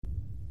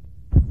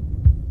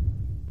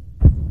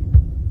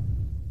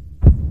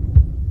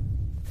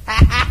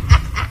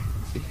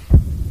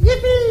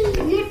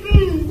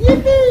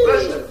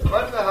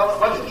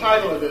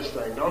title of this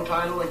thing. No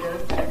title again?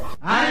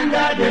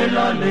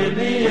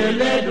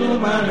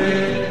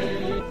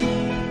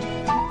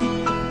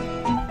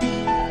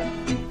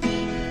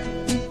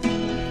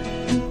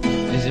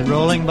 Is it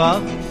rolling,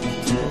 Bob?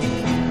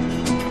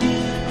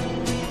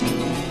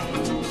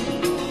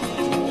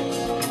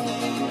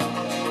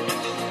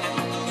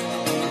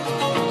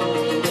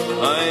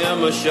 I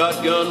am a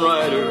shotgun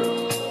rider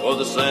for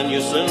the San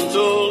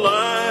Jacinto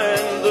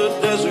line. The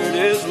desert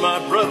is my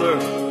brother,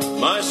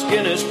 my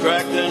skin is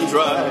cracked and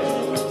dry.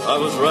 I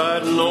was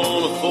riding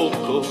on a folk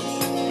coach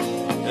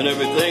and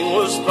everything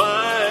was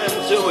fine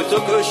till we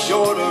took a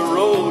shorter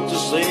road to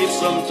save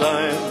some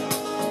time.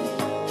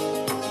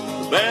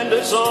 The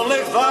bandits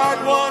only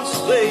fired once,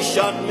 they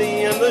shot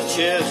me in the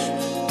chest.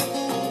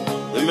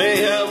 They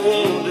may have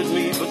wounded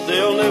me, but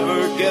they'll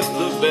never get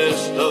the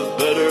best of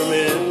better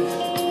men.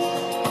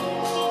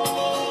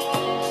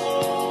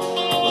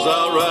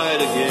 I'll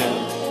ride again.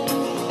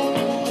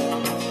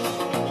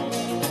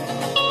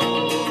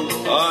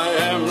 I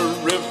am a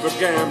river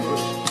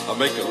gambler. I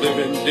make a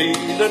living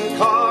dealing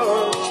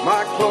cards.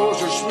 My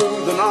clothes are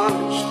smooth and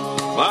honest.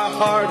 My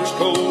heart is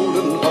cold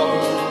and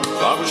hard.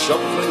 I was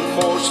shuffling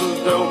for some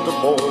Delta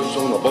boys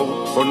on a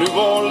boat for New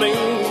Orleans.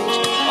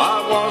 I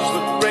was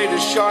the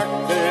greatest shark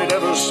they'd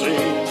ever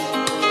seen.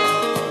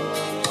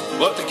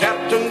 But the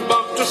captain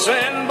bumped a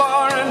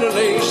sandbar and an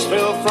ace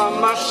fell from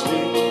my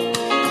sleeve.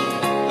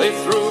 They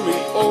threw me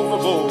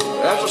overboard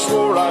as I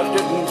swore I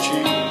didn't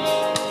cheat.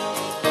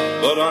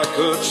 But I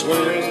could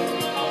swim,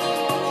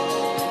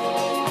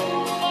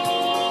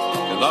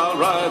 and I'll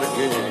ride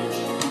again.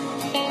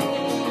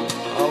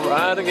 I'll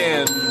ride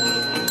again.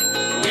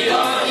 We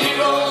are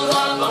heroes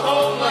of the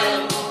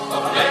homeland,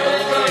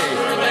 America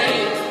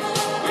remains.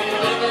 We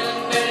live in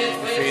many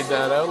places. Fade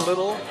that out a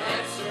little.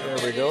 There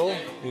we go,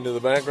 into the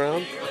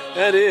background.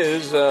 That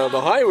is the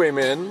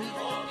Highwaymen.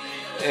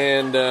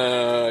 And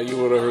you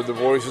would have heard the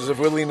voices of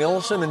Willie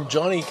Nelson and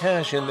Johnny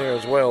Cash in there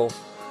as well.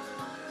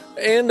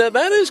 And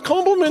that is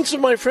compliments of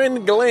my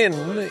friend Glenn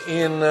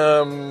in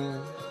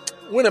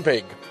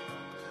Winnipeg.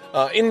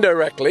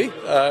 Indirectly,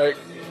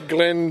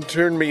 Glenn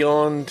turned me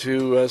on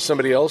to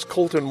somebody else,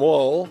 Colton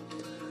Wall.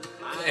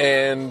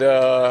 And,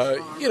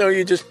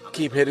 you just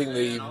keep hitting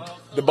the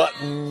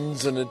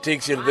buttons, and it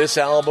takes you to this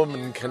album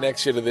and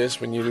connects you to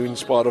this when you're doing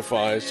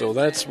Spotify. So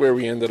that's where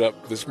we ended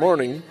up this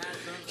morning.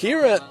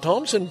 Here at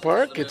Thompson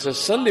Park, it's a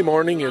Sunday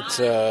morning, it's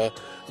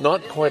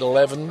not quite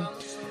 11,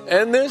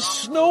 and there's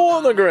snow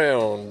on the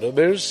ground.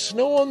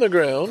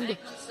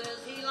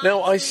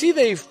 Now, I see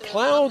they've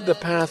plowed the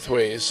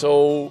pathway,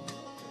 so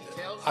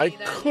I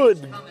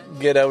could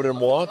get out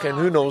and walk, and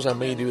who knows, I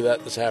may do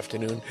that this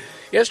afternoon.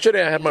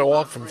 Yesterday, I had my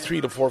walk from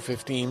 3 to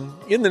 4:15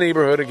 in the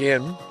neighborhood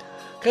again.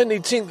 Kind of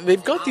neat seeing,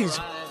 they've got these,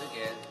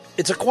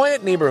 it's a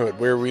quiet neighborhood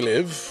where we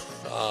live,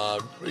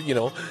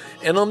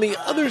 and on the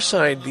other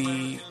side,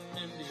 the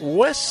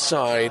west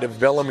side of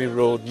Bellamy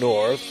Road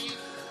North,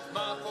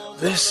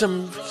 there's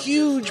some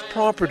huge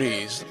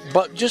properties,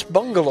 but just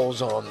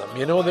bungalows on them.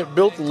 They're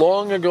built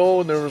long ago,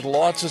 and there was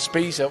lots of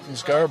space out in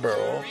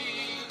Scarborough.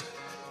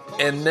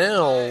 And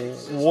now,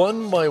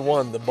 one by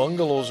one, the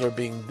bungalows are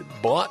being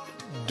bought,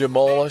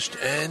 demolished,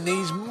 and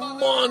these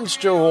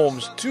monster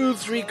homes,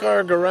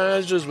 2-3-car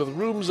garages with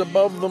rooms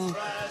above them,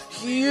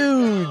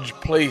 huge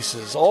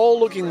places, all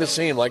looking the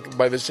same, like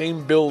by the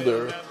same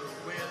builder,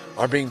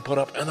 are being put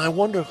up, and I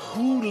wonder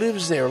who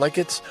lives there. Like,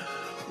 it's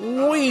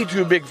way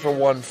too big for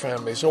one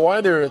family. So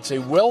either it's a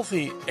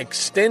wealthy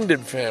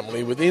extended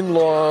family with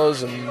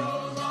in-laws and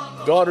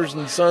daughters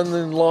and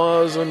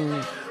son-in-laws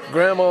and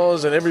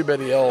grandmas and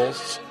everybody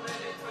else,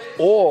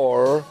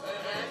 or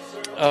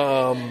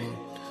I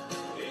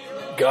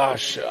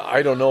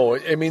don't know.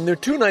 I mean, they're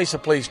too nice a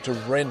place to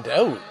rent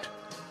out.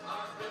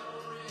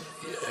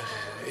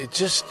 It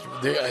just,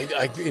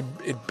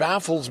 it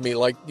baffles me.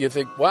 Like, you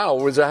think, wow,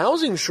 there's a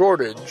housing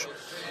shortage.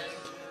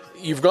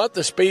 You've got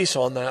the space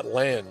on that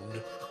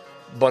land,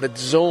 but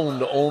it's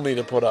zoned only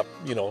to put up,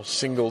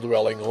 single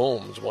dwelling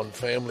homes, one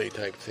family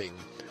type thing.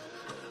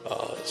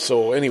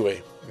 So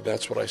anyway,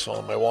 that's what I saw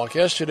on my walk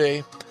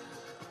yesterday.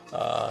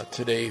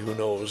 Today, who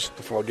knows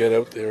if I'll get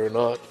out there or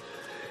not.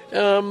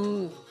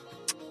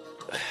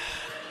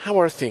 How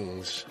are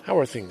things?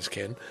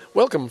 Ken?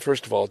 Welcome,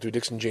 first of all, to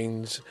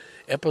DicksnJanes,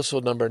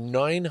 episode number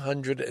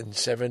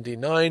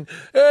 979,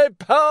 a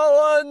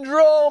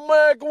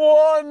palindromic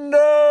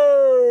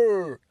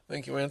wonder!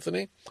 Thank you,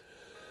 Anthony.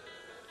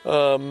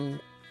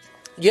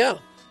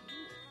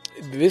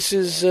 This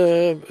is,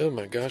 oh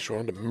my gosh, we're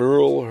on to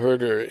Merle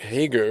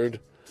Haggard.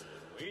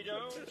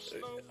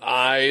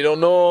 I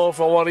don't know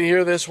if I want to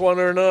hear this one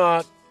or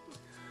not.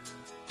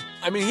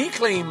 I mean, he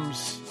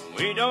claims...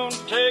 We don't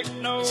take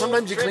no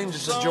sometimes he claims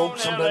it's a joke,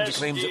 sometimes he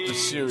claims it was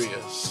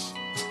serious.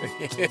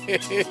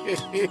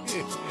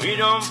 We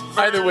don't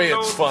either way,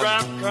 it's fun.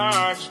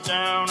 Cards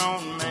down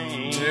on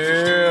Main.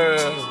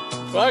 Yeah.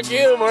 Fuck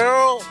you,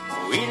 Merle.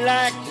 We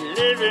like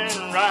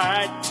living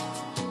right,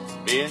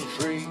 being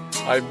free.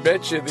 I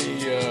bet you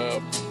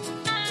the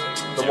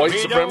white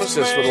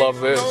supremacists would love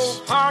this.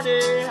 Party,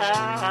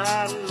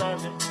 I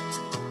love it.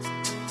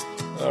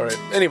 All right.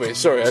 Anyway,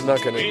 sorry, I'm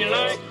not going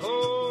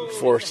to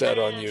force that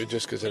on you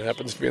just because it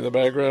happens to be in the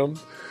background.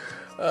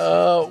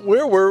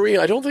 Where were we?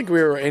 I don't think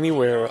we were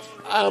anywhere.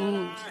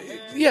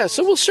 Yeah,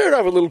 so we'll start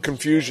off with a little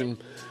confusion.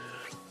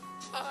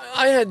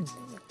 I had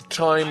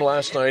time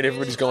last night.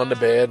 Everybody's gone to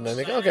bed, and I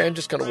think, okay, I'm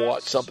just going to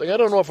watch something. I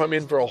don't know if I'm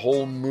in for a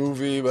whole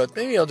movie, but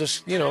maybe I'll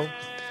just,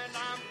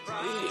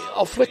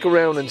 I'll flick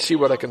around and see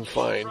what I can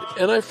find.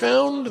 And I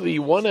found the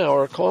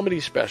 1-hour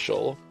comedy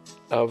special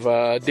of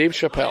Dave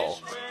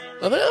Chappelle.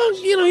 I thought,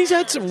 he's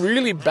had some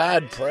really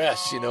bad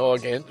press,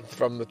 again,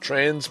 from the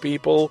trans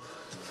people.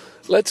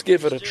 Let's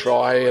give it a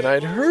try. And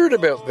I'd heard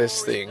about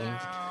this thing,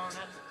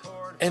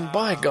 and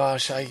by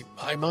gosh, I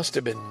must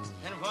have been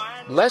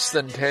less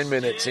than 10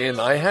 minutes in.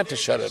 I had to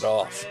shut it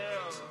off.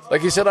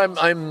 Like he said,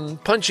 I'm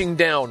punching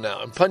down now.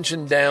 I'm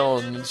punching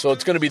down, so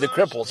it's going to be the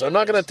cripples. I'm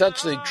not going to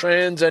touch the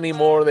trans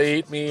anymore. They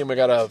hate me, and we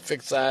got to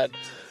fix that.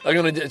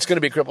 It's going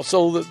to be cripples.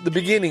 So the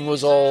beginning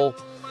was all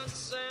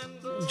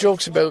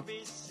jokes about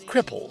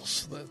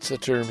cripples. That's the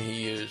term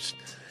he used.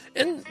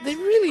 And they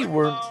really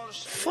weren't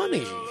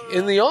funny.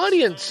 And the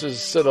audience is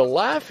sort of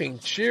laughing,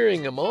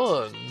 cheering him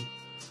on.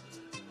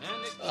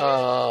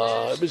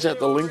 It was at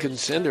the Lincoln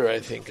Center, I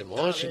think, in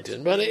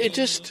Washington. But it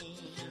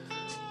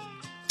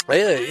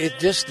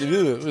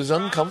was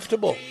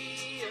uncomfortable.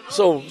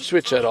 So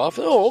switch that off.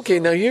 Oh, okay,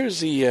 now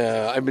here's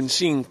I've been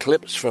seeing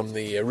clips from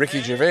the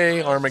Ricky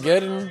Gervais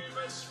Armageddon.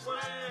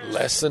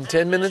 Less than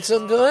 10 minutes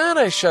into that,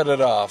 I shut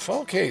it off.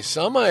 Okay,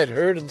 some I had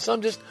heard and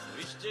some just,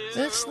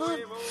 that's not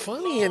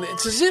funny. And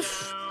it's as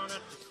if,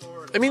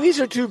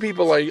 these are two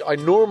people I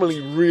normally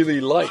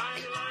really like.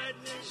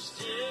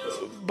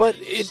 But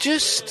it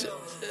just,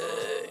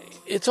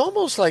 it's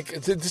almost like,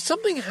 did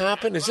something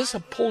happen? Is this a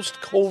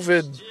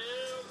post-COVID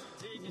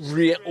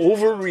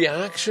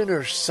overreaction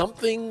or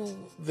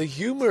something? The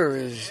humor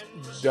is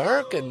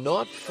dark and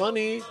not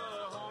funny.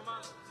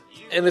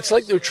 And it's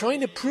like they're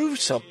trying to prove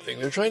something.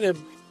 They're trying to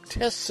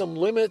test some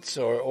limits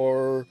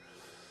or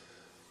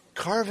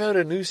carve out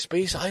a new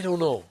space. I don't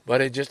know.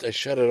 But I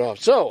shut it off.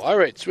 So, all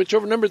right, switch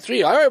over number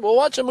 3. All right, we'll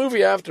watch a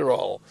movie after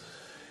all.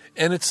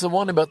 And it's the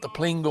one about the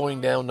plane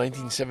going down,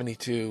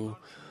 1972,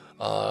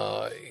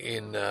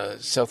 in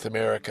South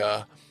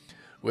America,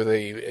 with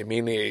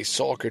mainly a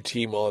soccer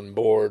team on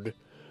board.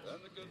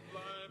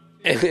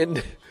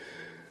 And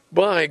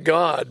by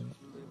God,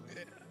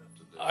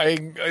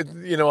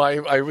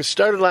 I was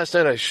started last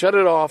night. I shut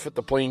it off at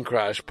the plane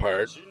crash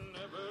part.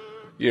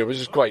 It was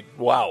just quite,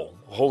 wow,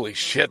 holy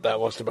shit, that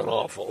must have been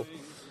awful.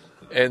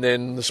 And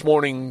then this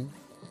morning,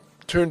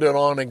 turned it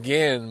on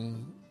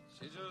again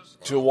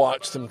to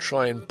watch them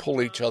try and pull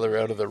each other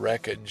out of the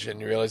wreckage. And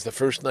you realize the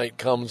first night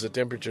comes, the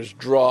temperature's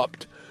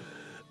dropped,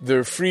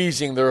 they're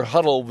freezing, they're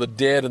huddled, the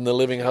dead and the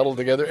living huddled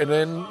together. And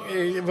then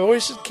a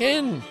voice says,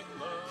 Ken,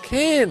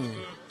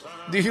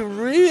 do you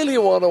really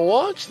want to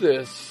watch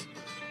this?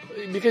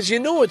 Because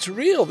it's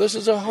real. This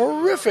is a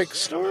horrific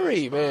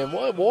story, man.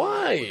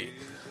 Why?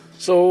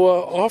 So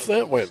off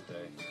that went.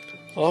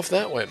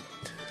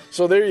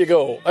 So there you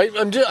go.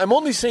 I'm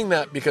only saying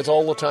that because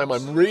all the time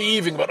I'm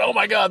raving about, oh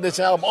my God, this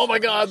album, oh my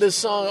God, this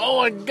song, oh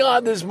my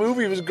God, this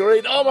movie was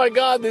great, oh my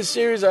God, this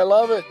series, I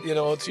love it.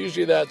 It's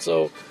usually that.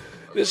 So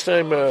this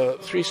time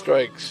 3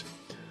 strikes.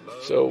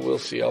 So we'll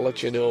see. I'll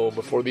let you know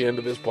before the end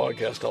of this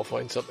podcast. I'll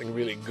find something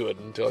really good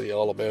and tell you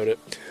all about it.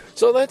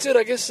 So that's it.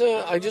 I guess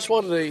I just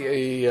wanted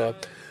a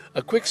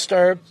quick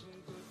start.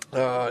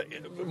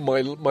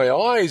 My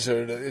eyes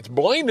it's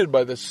blinded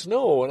by the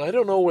snow, and I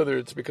don't know whether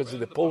it's because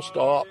of the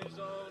post-op.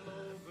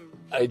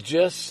 I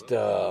just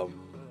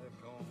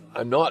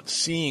I'm not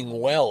seeing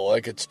well.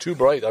 Like, it's too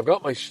bright. I've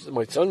got my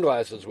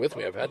sunglasses with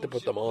me. I've had to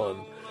put them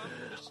on.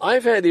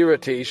 I've had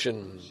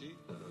irritation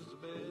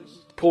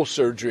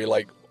post-surgery,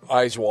 like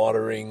eyes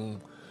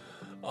watering,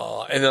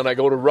 and then I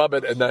go to rub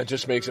it, and that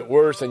just makes it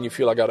worse. And you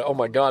feel oh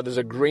my God, there's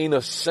a grain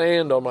of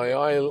sand on my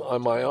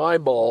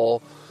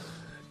eyeball,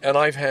 and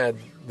I've had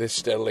this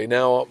steadily.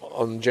 Now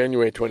on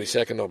January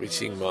 22nd, I'll be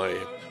seeing my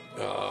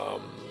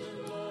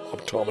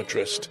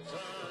optometrist,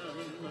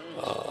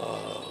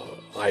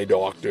 eye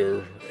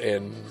doctor,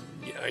 and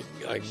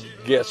I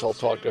guess I'll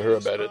talk to her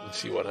about it and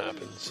see what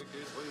happens.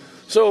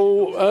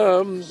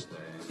 So,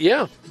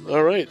 yeah,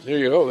 all right, there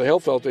you go, the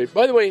health update.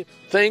 By the way,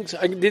 thanks.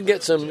 I did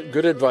get some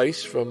good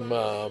advice from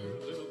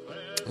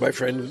my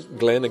friend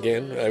Glenn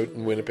again out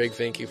in Winnipeg.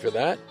 Thank you for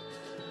that.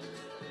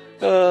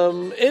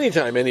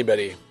 Anytime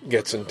anybody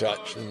gets in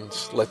touch and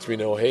lets me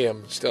know, hey,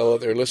 I'm still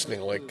out there listening,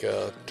 like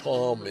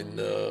Tom at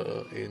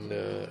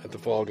the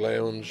Fog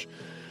Lounge,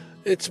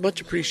 it's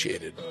much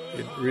appreciated.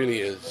 It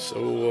really is.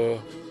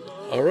 So,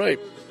 all right.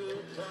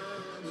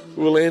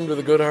 We'll end with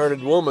a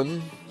good-hearted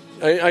woman.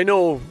 I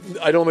know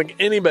I don't think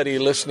anybody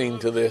listening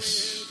to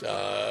this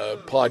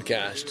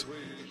podcast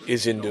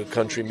is into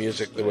country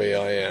music the way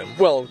I am.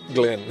 Well,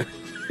 Glenn.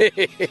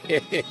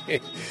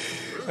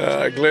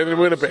 Glenn in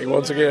Winnipeg,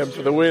 once again,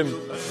 for the win.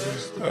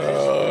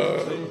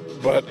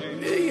 But,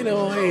 hey,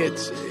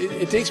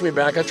 it takes me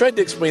back. I tried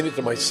to explain it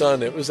to my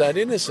son. It was that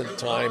innocent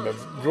time of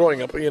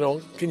growing up.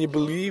 Can you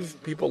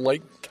believe people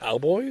like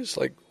cowboys?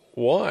 Like,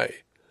 why?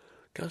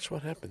 Gosh,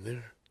 what happened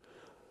there?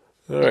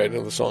 All right,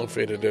 now the song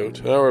faded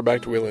out. Now we're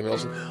back to Willie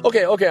Nelson.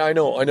 Okay, I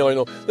know.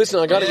 Listen,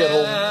 I got to get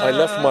home. I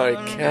left my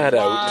cat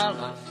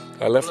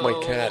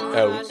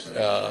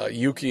out.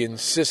 Yuki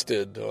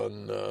insisted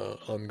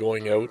on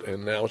going out,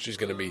 and now she's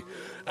going to be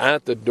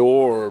at the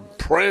door,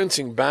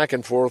 prancing back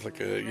and forth like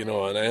an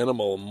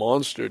animal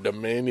monster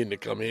demanding to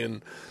come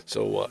in.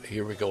 So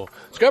here we go.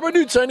 Scarborough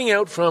Dude signing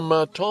out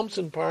from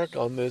Thompson Park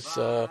on this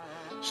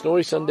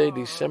snowy Sunday,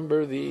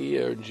 January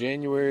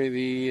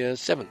the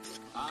 7th.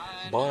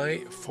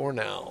 Bye for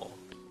now.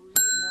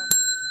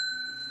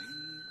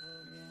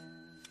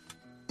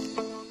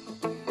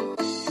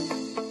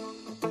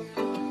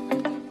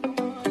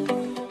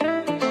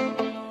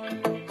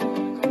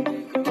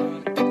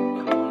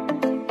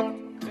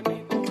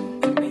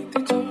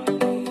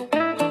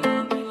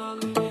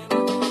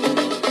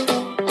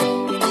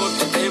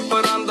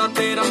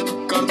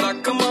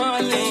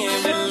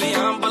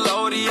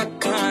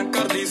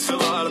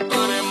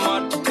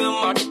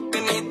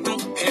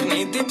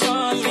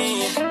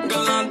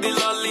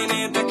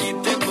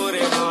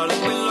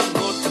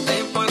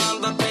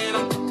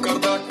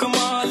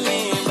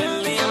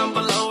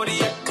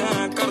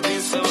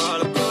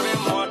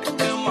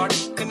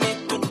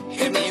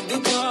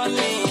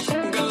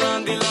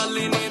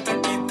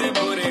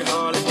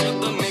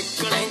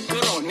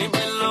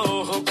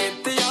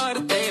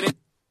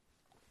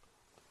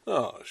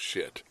 Oh,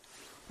 shit.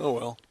 Oh,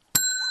 well.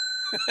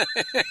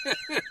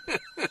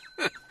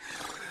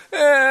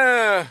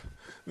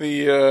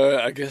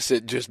 I guess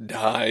it just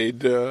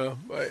died.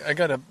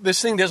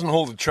 This thing doesn't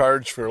hold a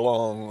charge for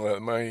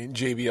long, my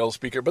JBL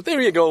speaker. But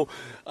there you go.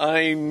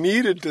 I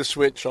needed to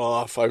switch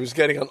off. I was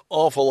getting an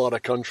awful lot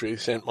of country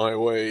sent my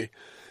way.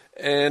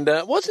 And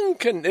it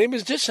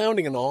was just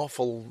sounding an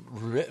awful,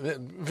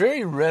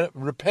 very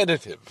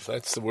repetitive.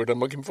 That's the word I'm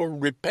looking for,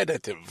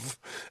 repetitive.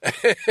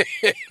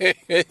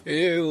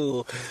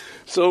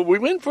 So we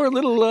went for a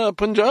little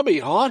Punjabi,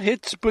 hot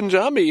hits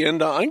Punjabi,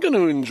 and I'm going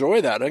to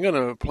enjoy that. I'm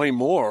going to play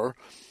more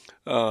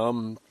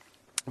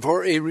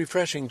for a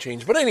refreshing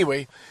change. But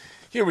anyway,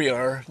 here we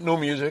are. No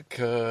music.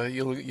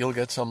 You'll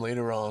get some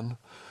later on.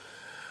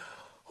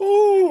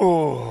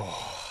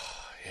 Oh,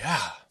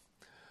 yeah.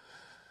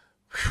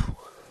 Whew.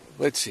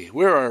 Let's see.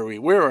 Where are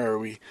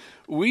we?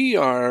 We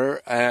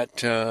are at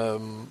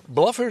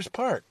Bluffers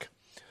Park.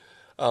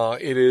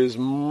 It is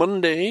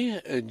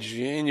Monday,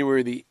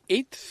 January the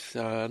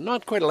 8th,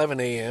 not quite 11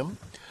 a.m.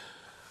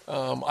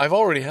 I've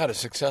already had a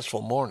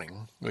successful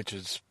morning, which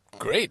is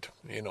great,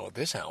 at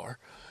this hour.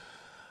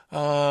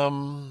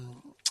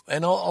 And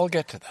I'll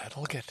get to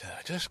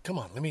that. Just, come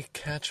on, let me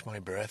catch my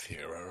breath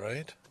here, all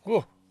right?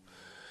 Whoa.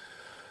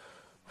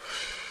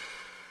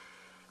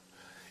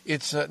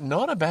 It's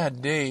not a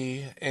bad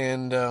day,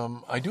 and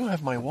I do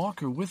have my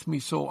walker with me,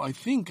 so I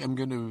think I'm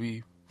going to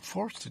be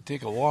forced to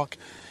take a walk.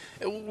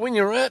 When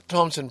you're at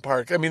Thompson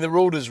Park, the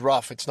road is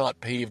rough. It's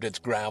not paved, it's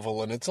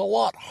gravel, and it's a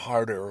lot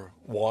harder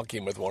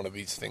walking with one of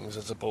these things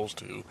as opposed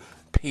to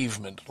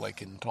pavement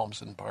like in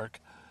Thompson Park.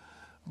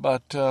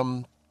 But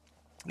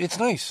it's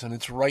nice, and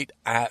it's right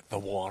at the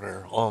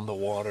water, on the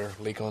water,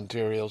 Lake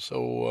Ontario,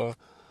 so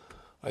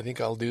I think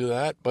I'll do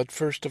that. But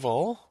first of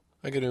all,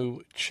 I'm going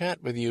to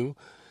chat with you.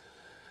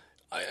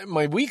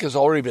 My week has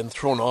already been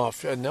thrown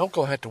off.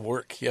 Nelko had to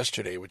work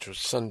yesterday, which was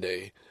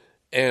Sunday,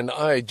 and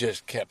I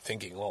just kept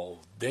thinking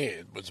all day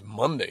it was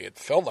Monday. It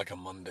felt like a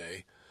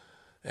Monday,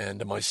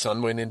 and my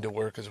son went into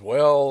work as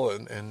well,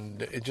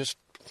 and it just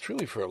threw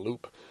me for a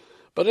loop.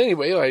 But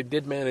anyway, I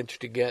did manage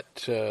to get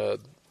to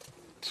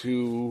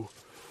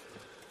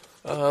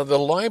the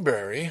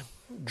library,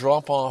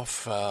 drop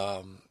off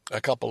a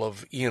couple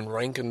of Ian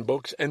Rankin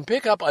books, and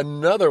pick up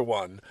another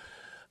one.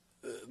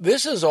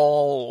 This is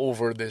all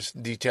over this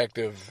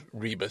detective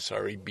Rebus,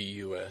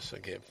 R-E-B-U-S. I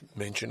keep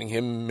mentioning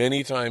him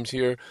many times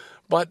here,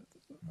 but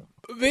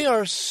they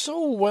are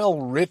so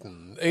well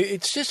written.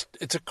 It's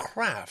a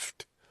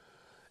craft,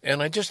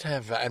 and I just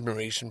have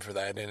admiration for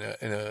that in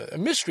a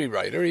mystery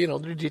writer.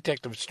 They're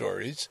detective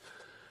stories,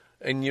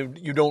 and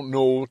you don't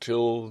know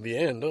till the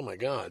end. Oh my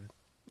God,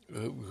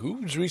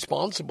 who's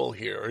responsible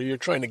here? Or you're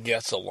trying to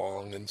guess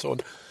along and so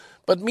on.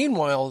 But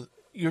meanwhile,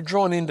 you're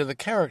drawn into the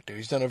character.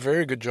 He's done a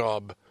very good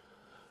job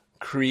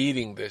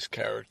creating this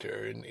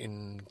character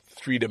in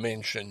 3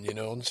 dimension,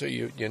 and so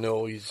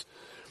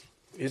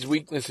his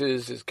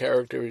weaknesses, his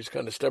character, he's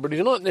kind of stubborn.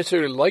 He's not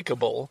necessarily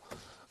likable,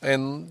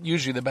 and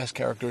usually the best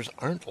characters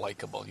aren't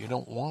likable. You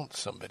don't want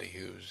somebody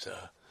who's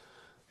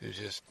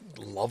just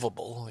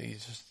lovable.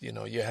 He's just,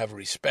 you have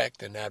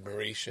respect and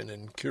admiration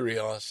and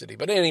curiosity.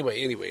 But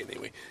anyway,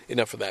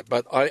 enough of that.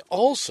 But I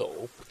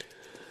also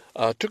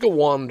took a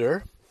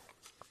wander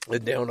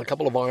down a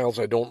couple of aisles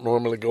I don't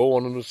normally go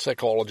on,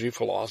 psychology,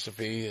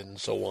 philosophy, and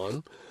so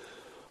on.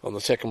 On the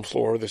second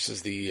floor, this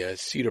is the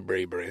Cedar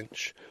Brae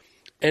branch,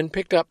 and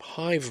picked up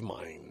Hive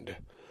Mind,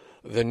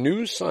 The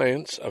New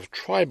Science of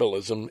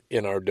Tribalism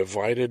in Our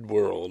Divided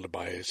World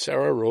by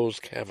Sarah Rose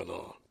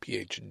Kavanagh,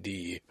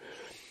 Ph.D.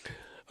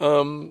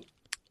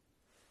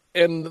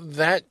 And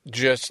that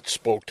just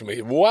spoke to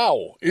me.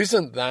 Wow,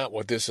 isn't that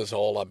what this is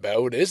all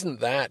about?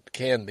 Isn't that,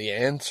 Ken, the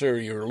answer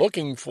you're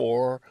looking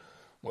for?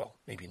 Well,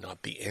 maybe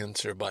not the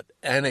answer, but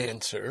an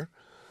answer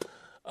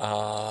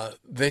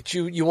that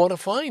you want to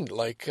find.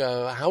 Like,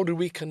 how do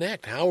we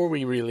connect? How are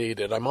we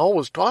related? I'm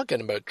always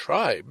talking about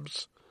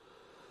tribes.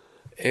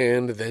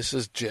 And this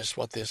is just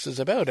what this is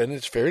about. And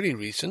it's fairly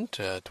recent,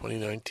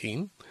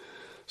 2019.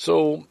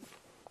 So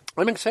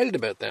I'm excited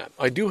about that.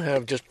 I do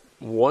have just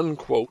one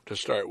quote to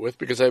start with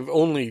because I've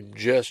only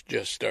just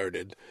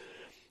started.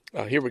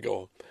 Here we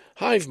go.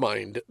 Hive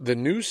Mind, the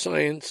New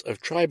Science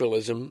of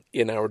Tribalism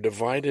in Our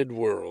Divided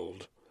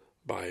World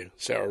by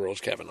Sarah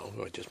Rose Cavanaugh,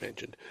 who I just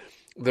mentioned.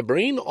 The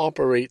brain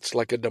operates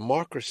like a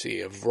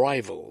democracy of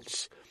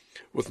rivals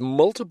with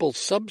multiple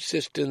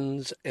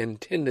subsystems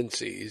and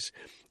tendencies,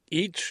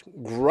 each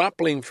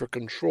grappling for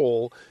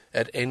control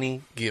at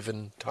any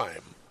given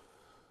time.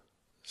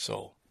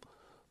 So,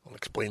 I'll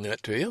explain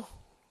that to you.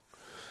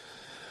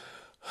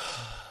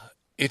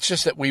 It's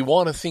just that we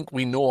want to think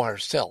we know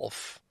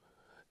ourself,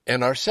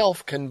 and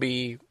ourself can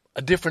be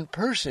a different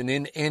person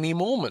in any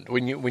moment.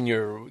 When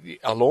you're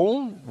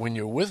alone, when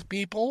you're with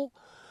people,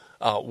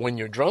 when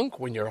you're drunk,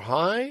 when you're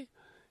high,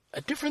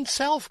 a different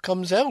self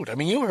comes out. I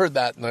mean, you heard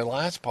that in the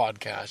last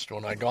podcast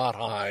when I got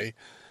high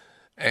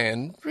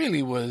and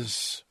really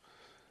was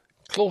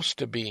close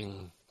to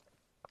being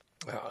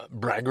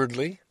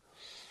braggartly,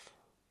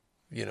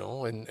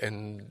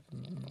 and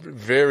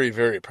very,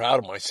 very proud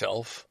of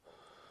myself.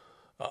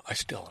 I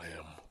still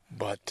am.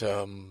 But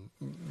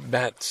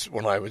that's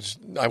when I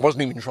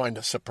wasn't even trying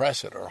to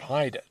suppress it or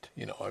hide it.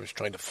 I was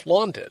trying to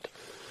flaunt it.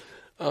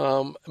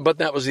 But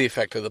that was the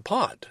effect of the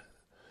pot.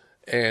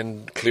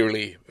 And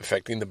clearly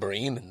affecting the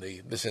brain and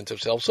the sense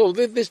of self. So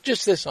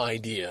this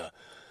idea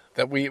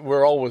that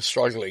we're always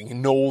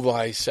struggling, know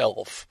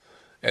thyself.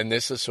 And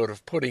this is sort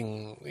of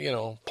poking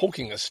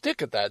a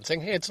stick at that and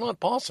saying, hey, it's not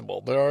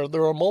possible.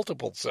 There are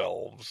multiple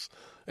selves.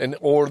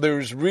 Or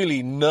there's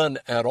really none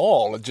at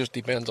all. It just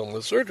depends on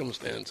the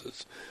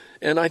circumstances.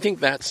 And I think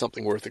that's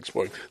something worth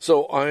exploring.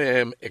 So I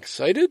am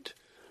excited,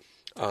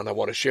 and I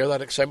want to share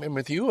that excitement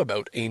with you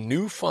about a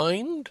new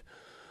find.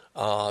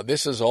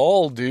 This is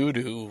all due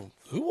to,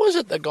 who was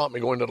it that got me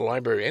going to the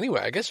library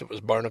anyway? I guess it was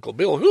Barnacle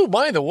Bill, who,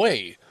 by the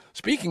way,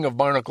 speaking of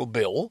Barnacle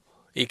Bill,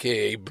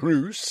 a.k.a.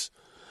 Bruce,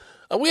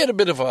 we had a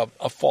bit of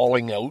a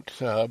falling out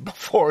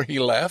before he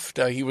left.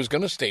 He was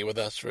going to stay with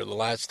us for the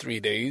last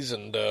 3 days,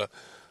 and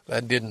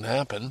that didn't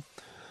happen.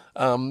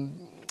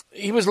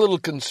 He was a little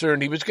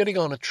concerned. He was getting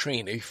on a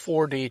train, a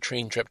 4-day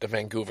train trip to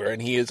Vancouver,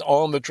 and he is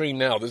on the train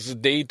now. This is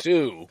day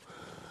 2.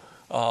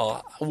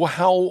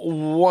 How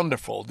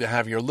wonderful to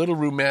have your little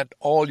roomette,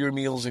 all your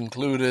meals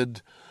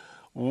included.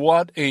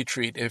 What a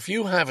treat. If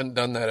you haven't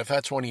done that, if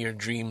that's one of your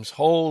dreams,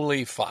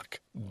 holy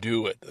fuck,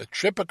 do it. A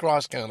trip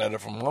across Canada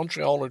from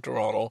Montreal to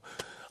Toronto.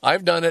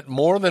 I've done it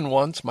more than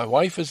once. My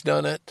wife has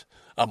done it.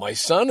 My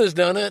son has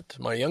done it,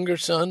 my younger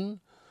son.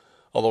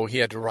 Although he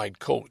had to ride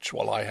coach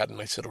while I had a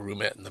nice little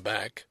roomette in the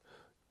back.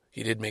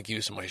 He did make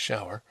use of my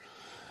shower.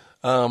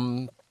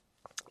 Wow.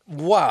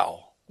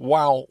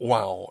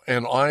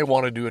 And I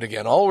want to do it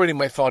again. Already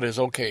my thought is,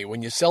 okay,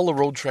 when you sell the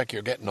road trek,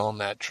 you're getting on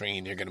that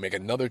train. You're going to make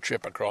another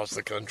trip across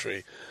the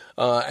country.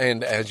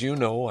 And as you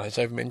know, as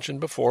I've mentioned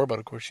before, but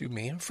of course you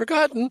may have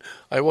forgotten,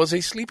 I was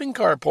a sleeping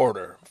car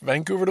porter,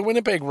 Vancouver to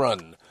Winnipeg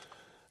run,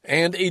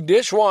 and a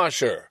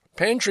dishwasher,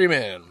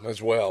 pantryman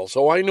as well.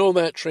 So I know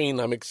that train.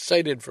 I'm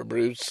excited for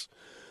Bruce.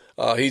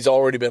 He's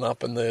already been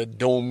up in the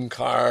dome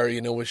car,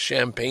 with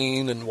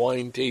champagne and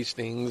wine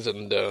tastings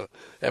and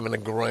having a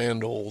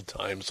grand old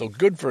time. So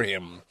good for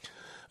him.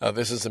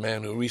 This is a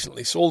man who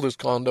recently sold his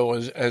condo,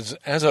 as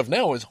of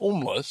now is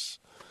homeless,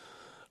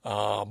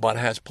 but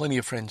has plenty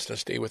of friends to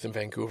stay with in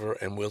Vancouver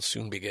and will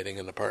soon be getting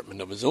an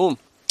apartment of his own.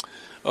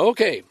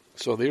 Okay,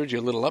 so there's your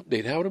little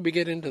update. How did we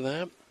get into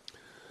that?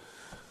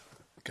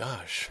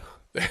 Gosh.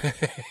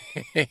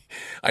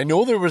 I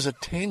know there was a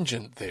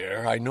tangent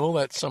there. I know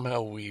that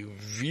somehow we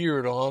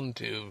veered on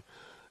to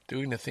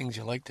doing the things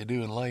you like to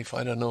do in life.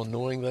 I don't know,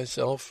 knowing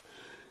thyself.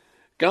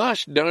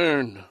 Gosh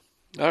darn.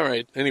 All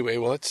right. Anyway,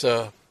 well, let's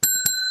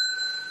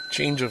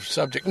change of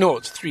subject. No,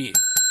 it's 3.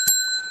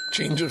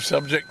 Change of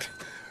subject.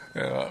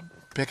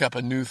 Pick up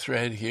a new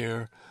thread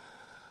here.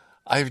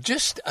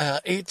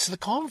 It's the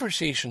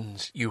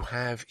conversations you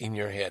have in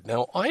your head.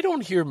 Now, I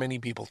don't hear many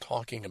people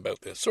talking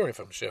about this. Sorry if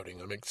I'm shouting.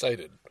 I'm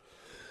excited.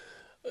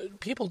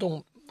 People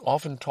don't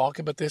often talk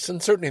about this,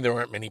 and certainly there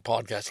aren't many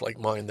podcasts like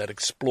mine that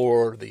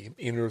explore the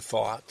inner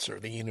thoughts or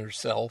the inner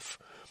self.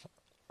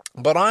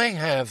 But I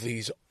have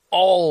these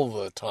all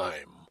the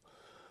time,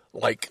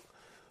 like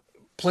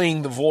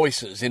playing the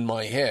voices in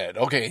my head.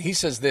 Okay, he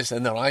says this,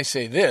 and then I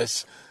say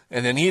this,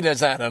 and then he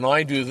does that, and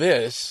I do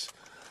this,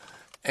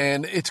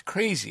 and it's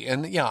crazy.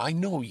 And yeah, I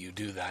know you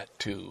do that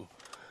too.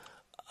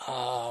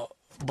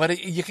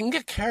 But you can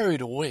get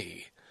carried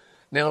away.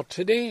 Now,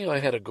 today I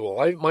had a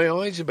goal. My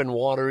eyes have been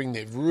watering.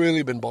 They've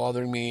really been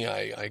bothering me.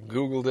 I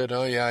Googled it.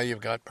 Oh, yeah,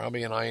 you've got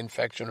probably an eye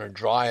infection or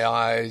dry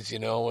eyes,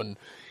 and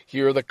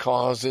here are the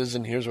causes,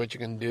 and here's what you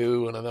can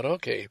do. And I thought,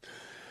 okay.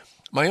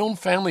 My own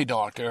family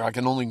doctor, I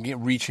can only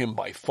reach him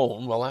by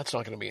phone. Well, that's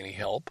not going to be any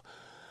help.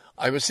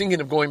 I was thinking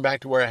of going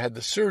back to where I had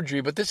the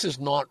surgery, but this is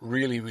not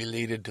really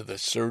related to the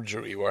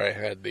surgery where I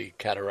had the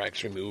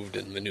cataracts removed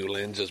and the new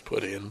lenses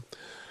put in.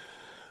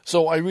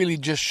 So I really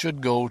just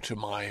should go to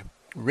my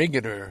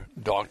regular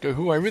doctor,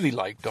 who I really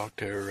like,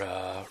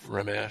 Dr.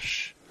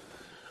 Ramesh.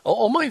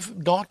 All my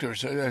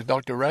doctors,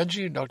 Dr.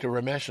 Raji, Dr.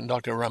 Ramesh, and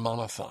Dr.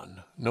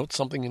 Ramanathan, note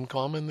something in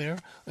common there,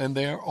 and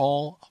they're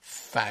all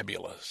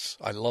fabulous.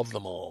 I love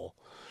them all.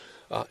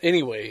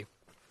 Anyway,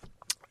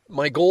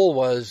 my goal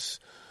was,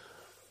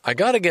 I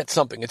got to get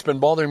something. It's been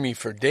bothering me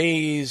for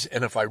days,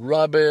 and if I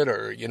rub it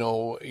or,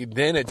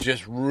 then it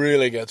just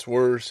really gets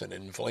worse and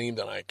inflamed,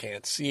 and I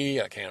can't see,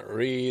 I can't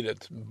read,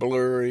 it's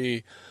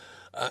blurry,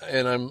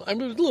 and I'm a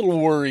little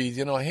worried,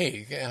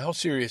 hey, how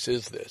serious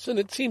is this? And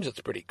it seems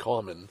it's pretty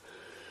common.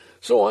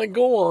 So I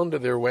go on to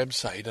their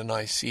website, and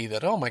I see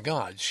that, oh my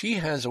God, she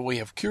has a way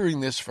of curing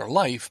this for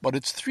life, but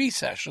it's 3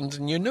 sessions,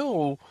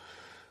 and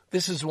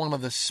this is one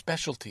of the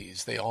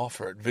specialties they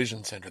offer at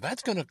Vision Center.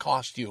 That's going to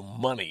cost you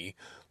money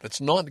that's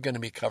not going to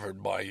be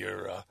covered by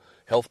your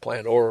health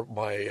plan or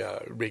by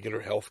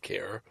regular health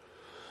care.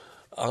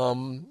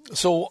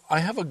 So I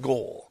have a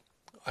goal.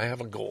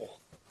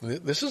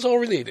 This is all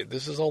related.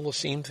 This is all the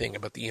same thing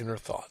about the inner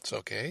thoughts,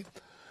 okay?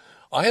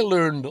 I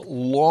learned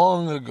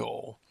long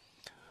ago,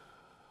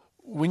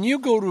 when you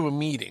go to a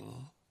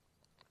meeting,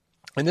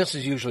 and this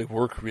is usually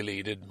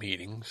work-related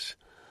meetings,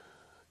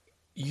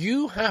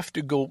 you have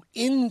to go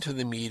into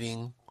the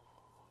meeting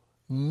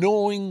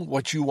knowing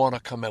what you want to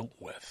come out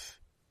with.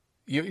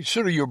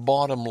 Sort of your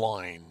bottom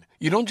line.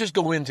 You don't just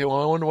go into,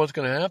 I wonder what's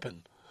going to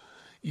happen.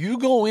 You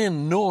go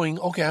in knowing,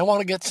 okay, I want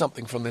to get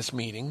something from this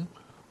meeting,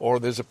 or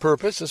there's a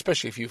purpose,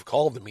 especially if you've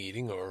called the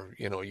meeting, or,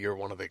 you're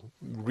one of the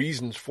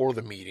reasons for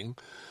the meeting.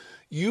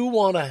 You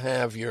want to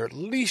have at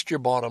least your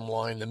bottom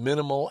line, the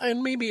minimal,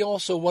 and maybe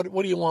also what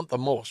do you want the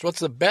most?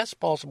 What's the best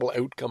possible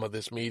outcome of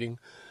this meeting?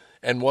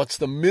 And what's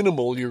the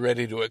minimal you're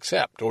ready to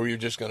accept, or you're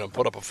just going to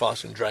put up a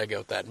fuss and drag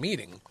out that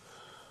meeting?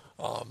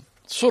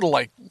 Sort of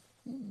like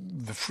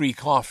the free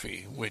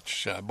coffee,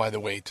 which, by the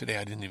way, today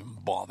I didn't even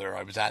bother.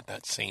 I was at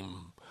that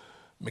same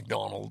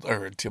McDonald's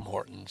or Tim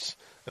Hortons.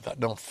 I thought,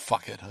 no,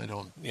 fuck it. I'm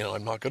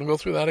not going to go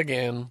through that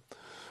again.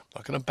 I'm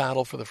not going to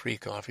battle for the free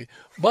coffee.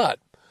 But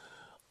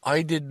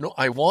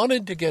I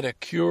wanted to get a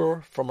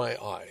cure for my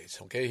eyes.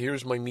 Okay,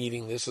 here's my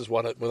meeting. This is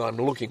what I'm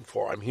looking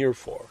for. I'm here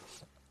for.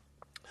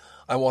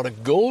 I want to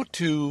go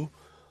to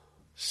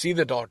see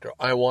the doctor.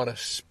 I want to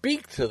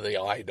speak to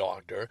the eye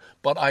doctor,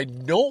 but I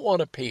don't want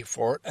to pay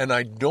for it, and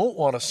I don't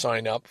want to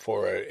sign up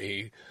for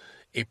a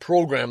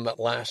program that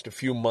lasts a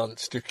few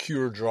months to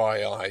cure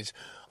dry eyes.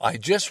 I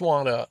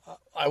want a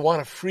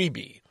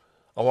freebie.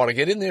 I want to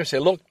get in there and say,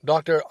 look,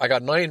 doctor, I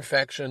got an eye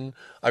infection.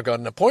 I've got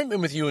an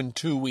appointment with you in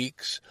 2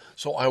 weeks,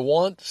 so I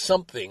want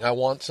something. I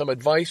want some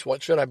advice.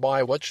 What should I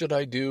buy? What should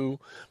I do?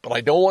 But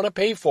I don't want to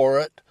pay for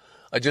it.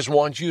 I just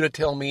want you to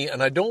tell me,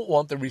 and I don't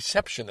want the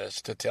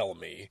receptionist to tell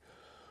me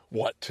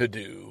what to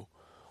do.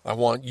 I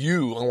want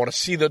to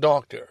see the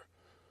doctor.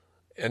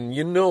 And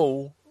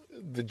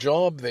the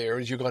job there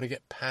is you got to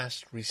get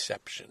past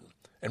reception.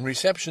 And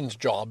reception's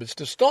job is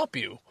to stop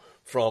you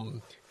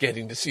from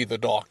getting to see the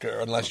doctor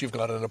unless you've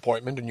got an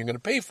appointment and you're going to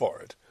pay for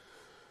it.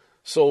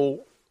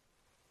 So,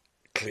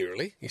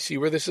 clearly, you see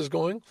where this is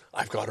going?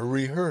 I've got to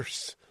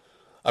rehearse.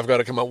 I've got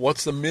to come up,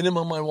 what's the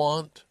minimum I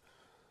want?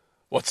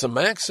 What's the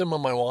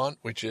maximum I want,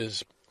 which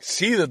is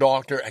see the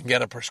doctor and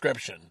get a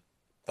prescription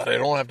that I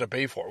don't have to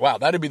pay for. Wow,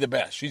 that'd be the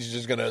best. She's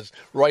just going to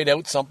write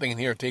out something in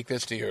here, take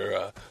this to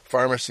your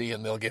pharmacy,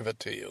 and they'll give it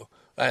to you.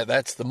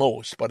 That's the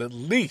most, but at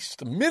least,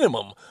 the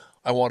minimum,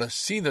 I want to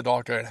see the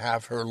doctor and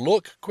have her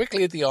look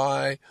quickly at the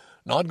eye,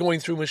 not going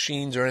through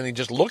machines or anything,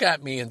 just look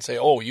at me and say,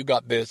 oh, you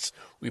got this,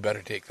 we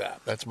better take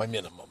that. That's my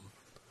minimum.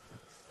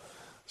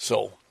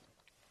 So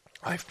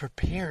I've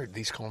prepared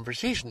these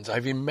conversations.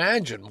 I've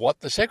imagined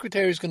what the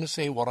secretary is going to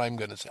say, what I'm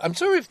going to say. I'm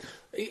sorry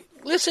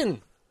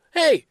listen,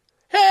 hey,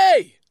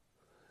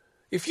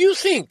 if you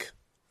think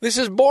this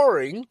is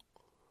boring,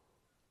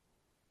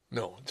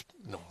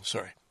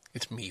 sorry.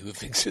 It's me who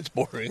thinks it's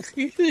boring.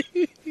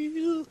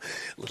 A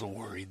little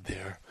worried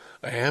there.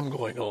 I am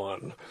going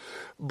on.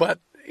 But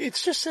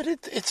it's just that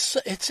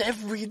it's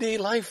everyday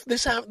life.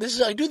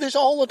 I do this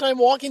all the time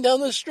walking down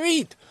the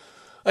street.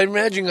 I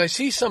imagine I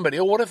see somebody.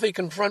 Oh, what if they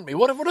confront me?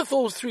 What if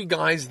those 3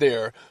 guys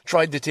there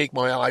tried to take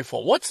my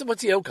iPhone? What's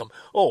the outcome?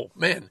 Oh,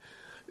 man.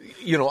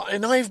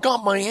 And I've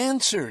got my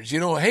answers.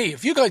 Hey,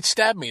 if you guys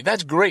stab me,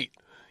 that's great.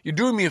 You're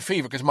doing me a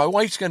favor because my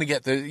wife's going to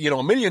get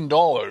 $1 million.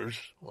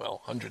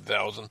 Well,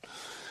 100,000.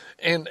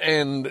 And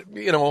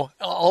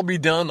I'll be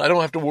done. I don't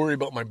have to worry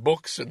about my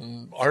books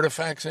and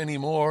artifacts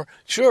anymore.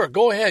 Sure,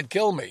 go ahead,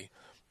 kill me.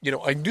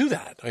 I do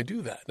that.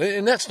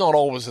 And that's not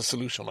always the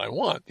solution I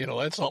want.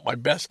 That's not my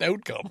best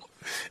outcome.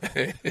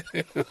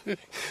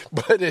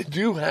 But I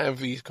do have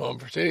these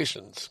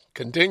conversations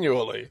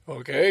continually,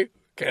 okay?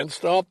 Can't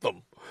stop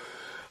them.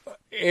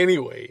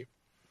 Anyway,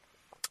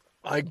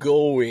 I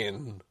go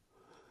in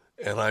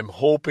And I'm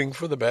hoping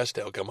for the best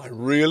outcome. I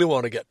really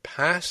want to get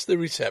past the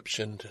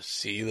reception to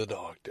see the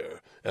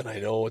doctor. And I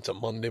know it's a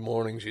Monday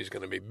morning. She's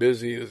going to be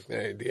busy.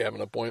 Do you have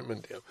an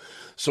appointment? Yeah.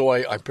 So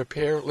I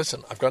prepare.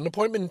 Listen, I've got an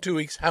appointment in 2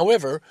 weeks.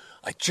 However,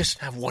 I just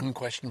have one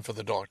question for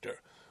the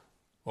doctor.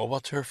 Well,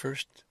 what's her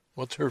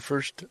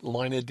first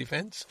line of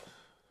defense?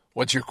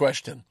 What's your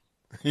question?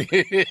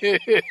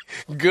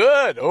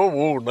 Good.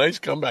 Oh, nice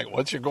comeback.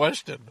 What's your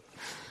question?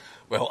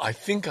 Well, I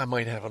think I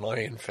might have an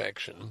eye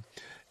infection.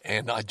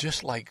 And I'd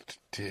just like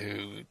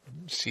to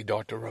see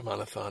Dr.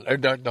 Ramanathan, or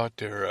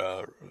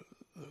Dr.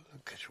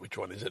 Which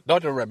one is it?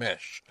 Dr.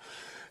 Ramesh,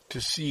 to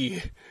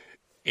see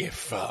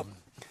if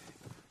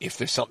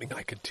there's something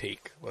I could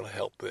take that'll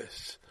help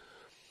this.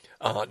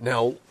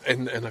 Now,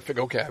 and I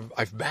figure, okay,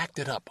 I've backed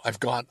it up. I've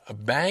got a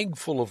bag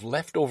full of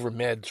leftover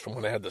meds from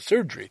when I had the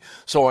surgery.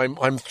 So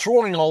I'm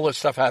throwing all this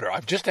stuff at her.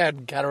 I've just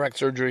had cataract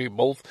surgery,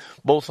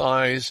 both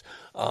eyes.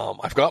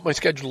 I've got my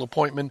scheduled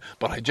appointment,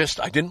 but I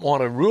didn't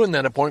want to ruin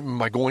that appointment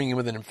by going in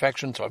with an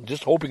infection. So I'm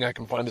just hoping I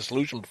can find a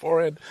solution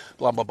beforehand.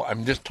 Blah, blah, blah.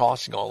 I'm just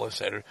tossing all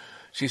this at her.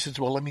 She says,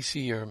 well, let me see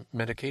your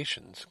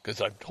medications,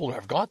 because I've told her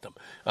I've got them.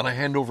 And I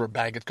hand over a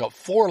bag. It's got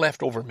 4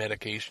 leftover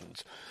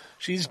medications.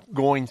 She's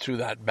going through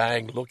that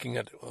bag looking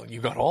at, well, you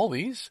got all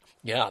these?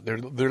 Yeah, they're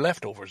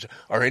leftovers.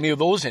 Are any of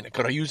those in it?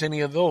 Could I use any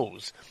of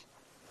those?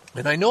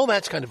 And I know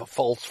that's kind of a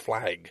false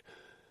flag,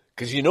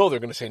 because they're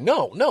going to say,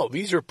 no,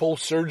 these are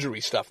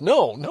post-surgery stuff.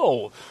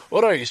 No,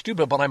 what are you,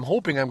 stupid? But I'm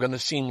hoping I'm going to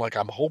seem like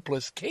I'm a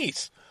hopeless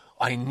case.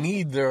 I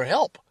need their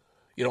help.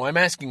 I'm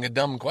asking a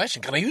dumb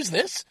question. Can I use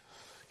this?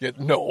 Yeah,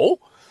 no.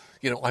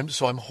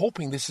 I'm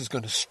hoping this is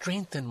going to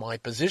strengthen my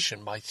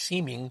position by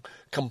seeming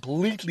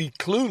completely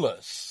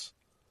clueless.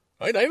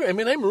 Right? I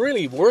mean, I'm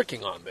really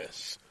working on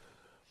this.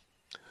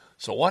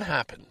 So what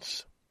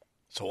happens?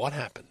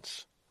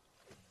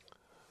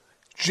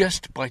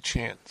 Just by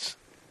chance,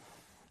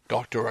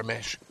 Dr.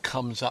 Ramesh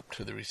comes up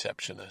to the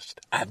receptionist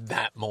at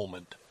that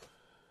moment.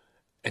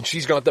 And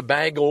she's got the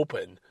bag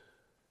open.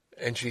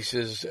 And she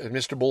says,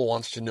 Mr. Bull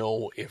wants to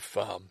know if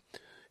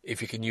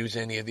you can use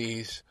any of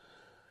these.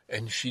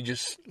 And she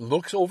just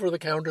looks over the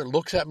counter,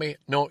 looks at me.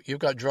 No, you've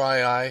got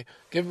dry eye.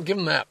 Give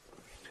him that.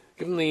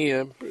 Give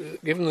him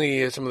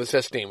some of the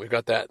cystine. We've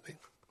got that.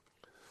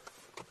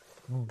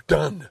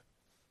 Done.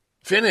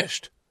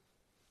 Finished.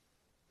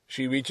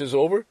 She reaches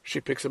over. She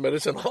picks the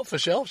medicine off the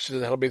shelf. She says,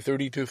 that'll be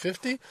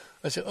 $32.50.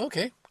 I said,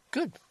 okay,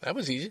 good. That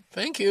was easy.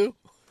 Thank you.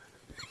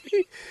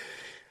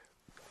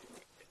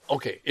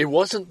 Okay, it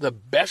wasn't the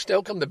best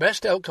outcome. The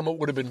best outcome, it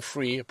would have been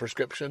free, a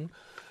prescription.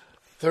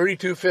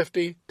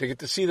 $32.50 to get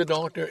to see the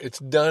doctor. It's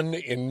done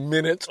in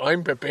minutes.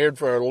 I'm prepared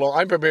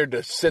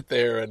to sit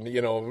there and,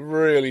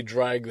 really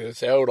drag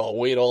this out. I'll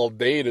wait all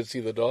day to see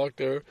the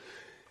doctor.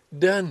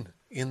 Done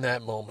in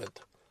that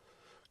moment.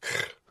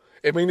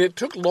 I mean, it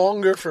took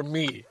longer for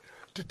me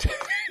to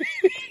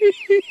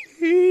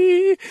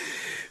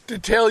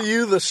tell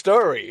you the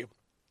story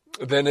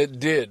than it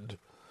did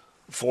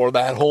for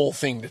that whole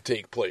thing to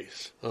take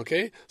place.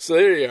 Okay? So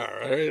there you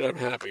are. All right? I'm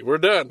happy. We're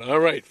done. All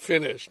right.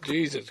 Finished.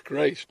 Jesus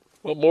Christ.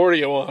 What more do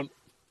you want?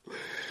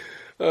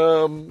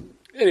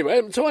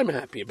 Anyway, so I'm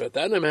happy about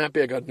that. And I'm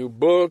happy I got a new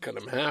book. And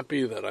I'm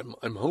happy that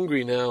I'm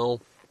hungry now.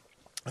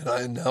 And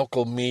an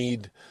alcohol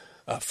made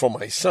for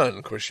my son.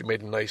 Of course, she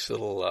made a nice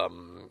little,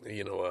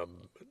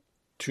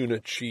 tuna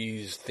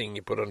cheese thing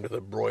you put under the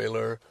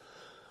broiler.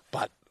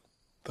 But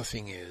the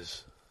thing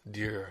is,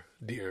 dear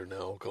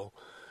Naoko,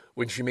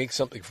 when she makes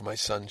something for my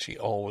son, she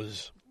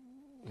always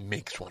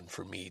makes one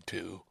for me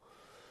too.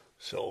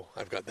 So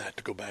I've got that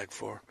to go back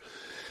for.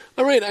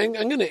 All right, I'm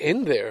going to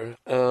end there.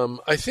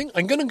 I think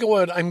I'm going to go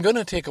out. I'm going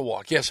to take a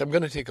walk. Yes, I'm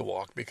going to take a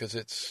walk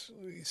because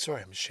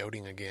sorry, I'm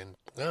shouting again.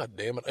 God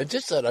damn it. I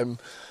just said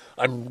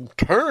I'm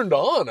turned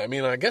on. I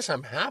mean, I guess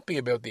I'm happy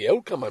about the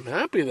outcome. I'm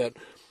happy that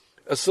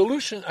a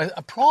solution,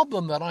 a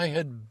problem that I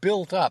had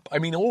built up. I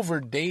mean, over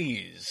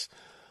days,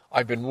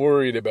 I've been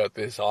worried about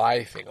this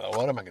eye thing. Like,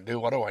 what am I going to do?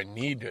 What do I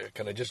need?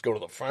 Can I just go to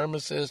the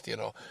pharmacist?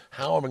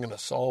 How am I going to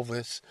solve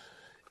this?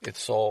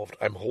 It's solved.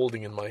 I'm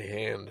holding in my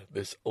hand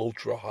this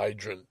ultra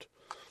hydrant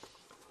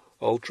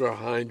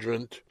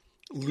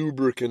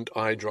lubricant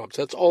eye drops.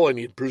 That's all I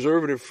need.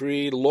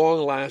 Preservative-free,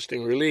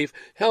 long-lasting relief,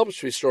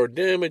 helps restore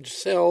damaged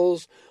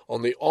cells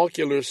on the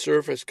ocular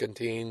surface,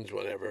 contains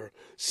whatever,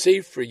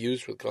 safe for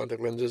use with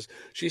contact lenses.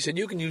 She said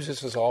you can use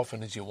this as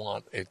often as you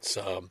want. It's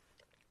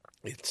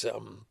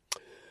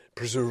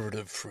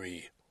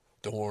preservative-free.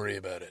 Don't worry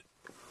about it.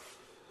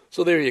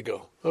 So there you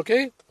go,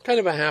 okay? Kind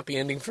of a happy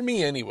ending for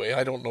me anyway.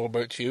 I don't know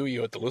about you.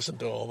 You had to listen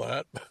to all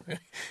that.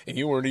 And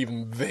you weren't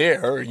even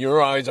there.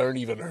 Your eyes aren't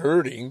even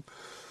hurting.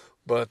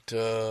 But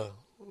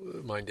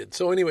mine did.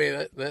 So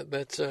anyway,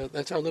 that's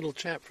our little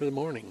chat for the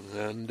morning.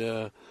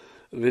 And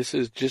this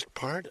is just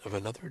part of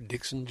another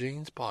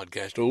DicksnJanes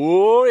podcast.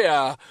 Oh,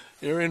 yeah.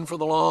 You're in for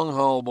the long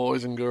haul,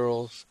 boys and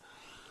girls.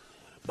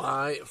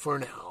 Bye for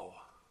now.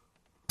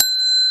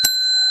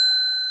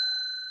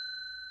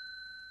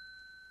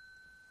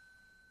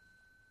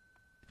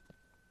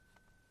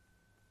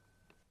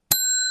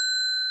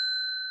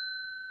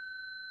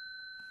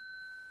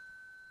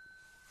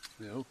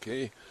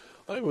 Okay.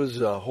 I was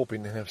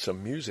hoping to have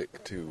some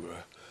music to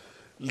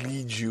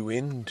lead you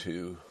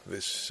into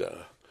this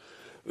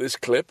this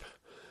clip,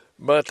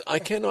 but I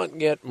cannot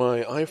get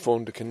my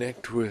iPhone to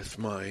connect with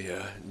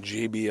my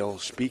JBL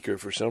speaker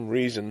for some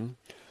reason.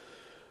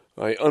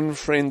 I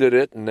unfriended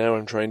it, and now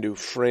I'm trying to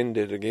friend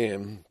it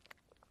again,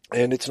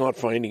 and it's not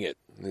finding it.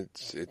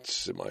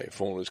 It's my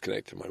phone is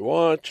connected to my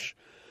watch,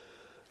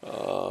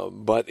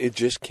 but it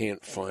just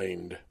can't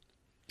find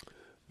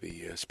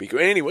the speaker.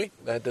 Anyway,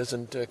 that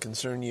doesn't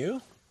concern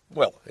you.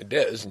 Well, it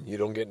does, and you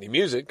don't get any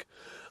music.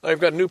 I've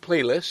got a new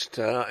playlist,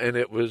 and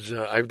it was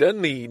I've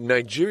done the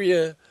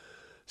Nigeria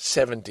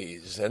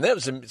 70s, and that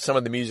was some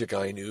of the music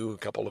I knew. A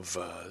couple of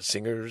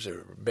singers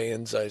or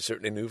bands I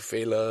certainly knew,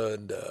 Fela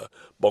and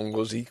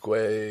Bongo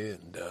Zikwe,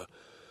 and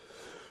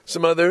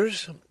some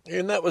others,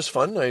 and that was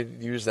fun. I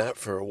used that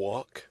for a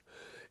walk.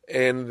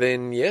 And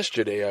then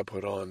yesterday I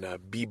put on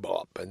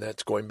Bebop, and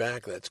that's going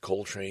back. That's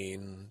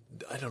Coltrane.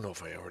 I don't know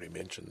if I already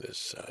mentioned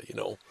this.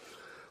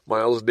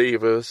 Miles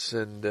Davis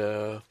and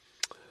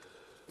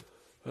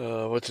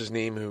what's his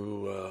name?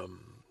 Who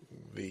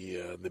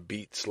the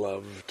Beats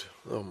loved?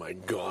 Oh my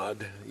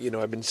God!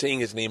 I've been saying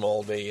his name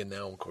all day, and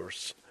now, of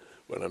course,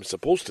 when I'm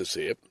supposed to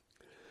say it,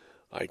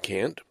 I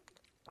can't.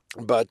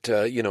 But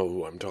you know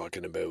who I'm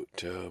talking about.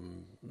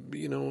 Come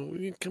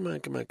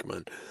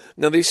on.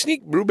 Now they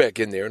sneak Brubeck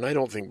in there, and I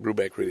don't think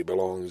Brubeck really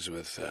belongs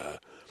with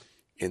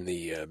in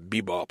the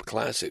bebop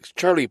classics.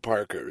 Charlie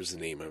Parker is the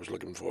name I was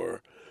looking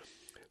for.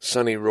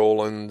 Sonny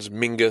Rollins,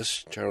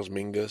 Charles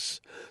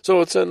Mingus.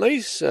 So it's a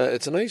nice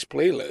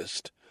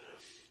playlist,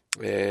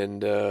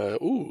 and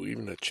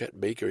even a Chet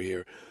Baker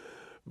here,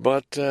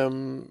 but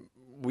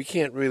we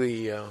can't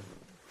really.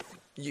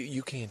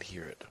 You can't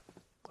hear it.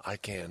 I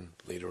can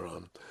later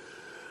on.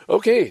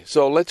 Okay,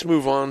 so let's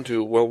move on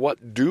to, well,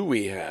 what do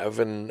we have?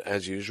 And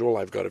as usual,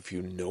 I've got a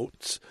few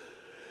notes.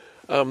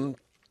 I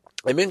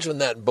mentioned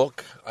that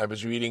book I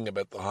was reading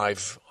about the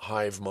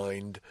hive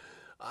mind.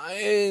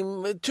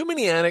 Too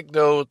many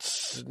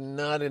anecdotes,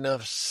 not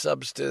enough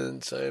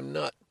substance. I'm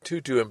not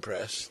too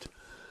impressed.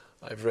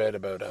 I've read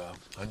about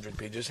 100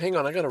 pages. Hang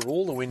on, I got to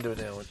roll the window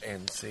down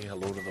and say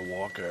hello to the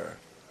walker.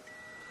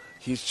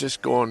 He's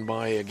just going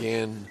by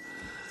again.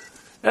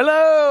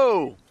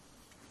 Hello!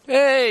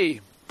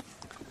 Hey!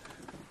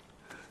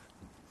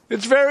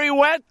 It's very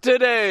wet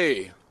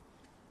today.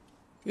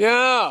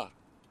 Yeah.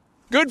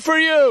 Good for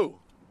you.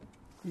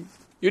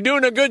 You're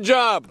doing a good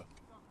job.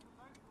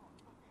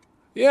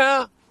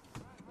 Yeah.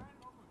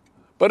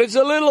 But it's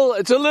a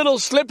little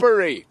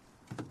slippery.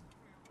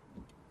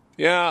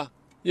 Yeah.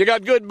 You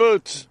got good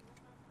boots.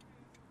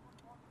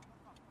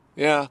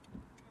 Yeah.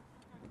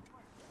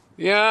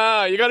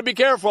 Yeah, you got to be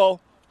careful.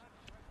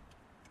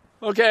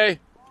 Okay.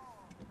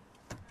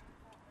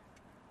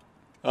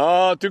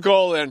 Oh, too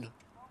cold then.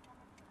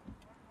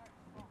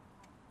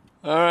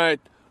 All right.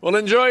 Well,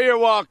 enjoy your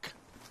walk.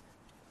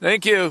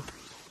 Thank you.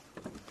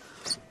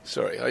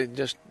 Sorry, I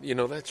just,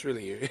 that's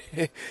really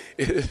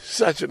it's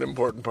such an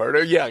important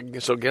part. Yeah,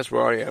 so guess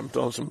where I am,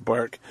 Thompson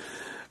Park.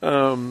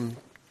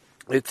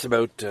 It's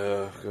about,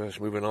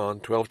 moving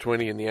on,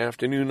 12:20 in the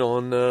afternoon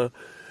on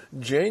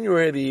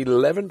January the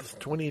 11th,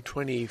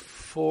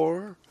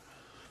 2024.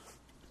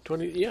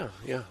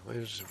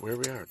 There's where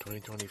we are,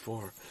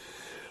 2024.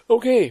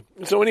 Okay,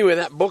 so anyway,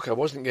 that book, I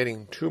wasn't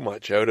getting too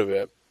much out of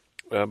it.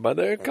 But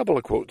there are a couple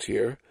of quotes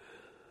here.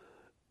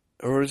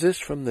 Or is this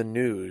from the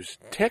news?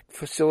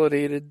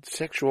 Tech-facilitated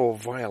sexual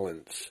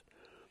violence.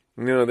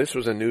 This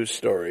was a news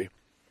story.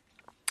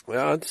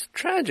 Well, it's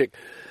tragic.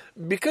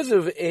 Because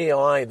of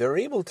AI, they're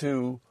able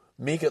to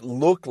make it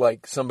look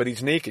like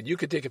somebody's naked. You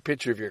could take a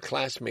picture of your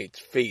classmate's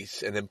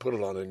face and then put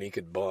it on a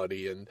naked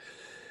body and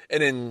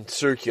then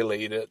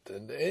circulate it.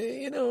 And,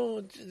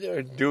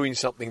 they're doing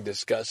something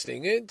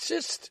disgusting. It's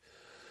just...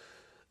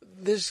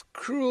 There's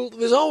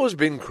always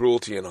been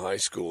cruelty in high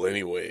school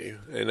anyway,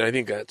 and I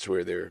think that's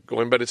where they're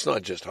going, but it's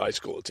not just high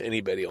school, it's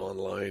anybody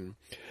online.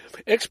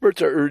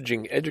 Experts are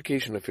urging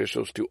education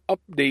officials to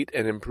update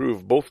and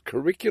improve both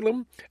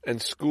curriculum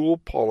and school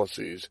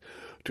policies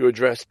to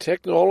address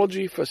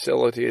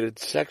technology-facilitated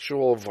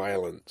sexual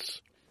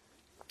violence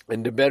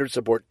and to better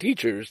support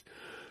teachers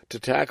to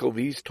tackle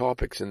these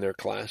topics in their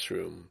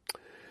classroom.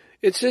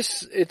 It's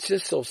just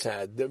so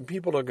sad that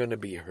people are going to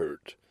be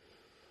hurt.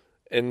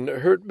 And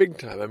hurt big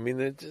time. I mean,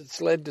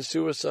 it's led to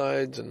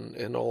suicides and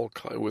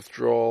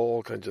withdrawal,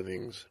 all kinds of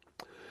things.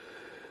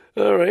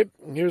 All right,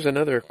 here's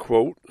another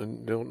quote. I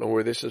don't know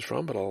where this is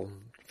from, but I'll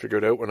figure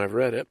it out when I've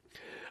read it.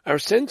 Our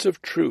sense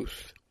of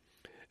truth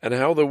and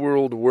how the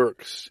world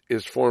works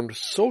is formed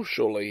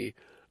socially,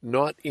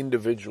 not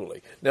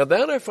individually. Now,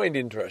 that I find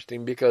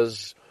interesting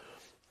because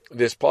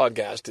this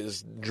podcast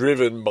is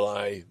driven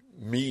by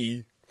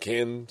me,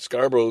 Ken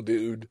Scarborough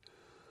dude.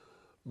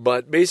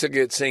 But basically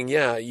it's saying,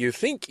 yeah, you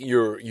think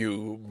you're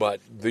you, but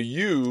the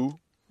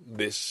you,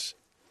 this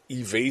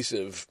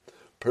evasive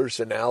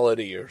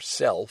personality or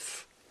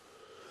self,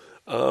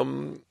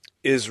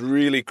 is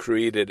really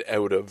created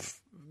out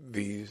of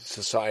the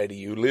society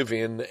you live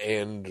in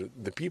and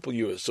the people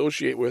you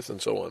associate with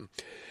and so on.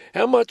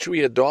 How much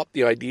we adopt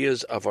the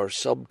ideas of our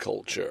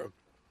subculture.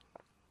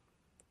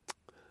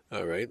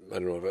 All right, I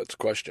don't know if that's a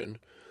question.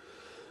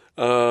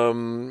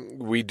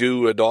 We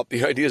do adopt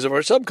the ideas of our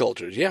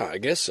subcultures. Yeah, I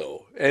guess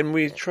so. And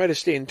we try to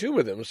stay in tune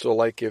with them. So,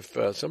 like, if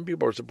some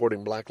people are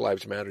supporting Black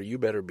Lives Matter, you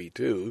better be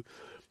too.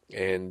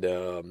 And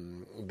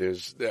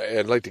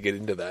I'd like to get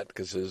into that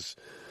because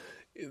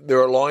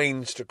there are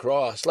lines to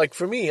cross. Like,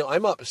 for me,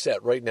 I'm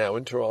upset right now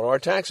in Toronto. Our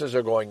taxes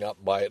are going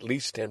up by at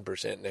least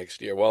 10%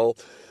 next year. Well,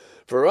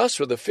 for us,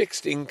 with a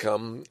fixed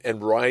income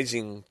and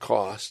rising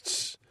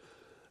costs,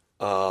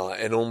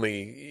 and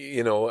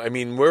only,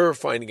 we're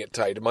finding it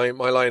tight. My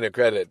line of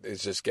credit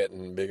is just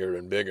getting bigger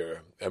and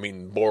bigger.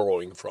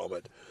 Borrowing from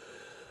it.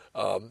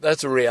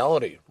 That's a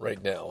reality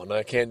right now, and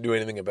I can't do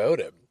anything about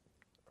it.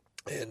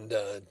 And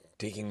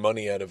taking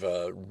money out of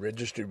a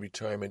registered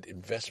retirement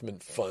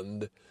investment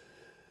fund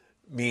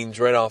means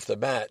right off the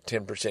bat,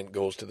 10%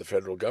 goes to the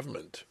federal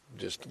government,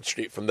 just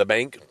straight from the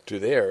bank to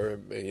there,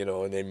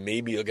 and then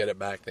maybe you'll get it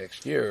back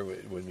next year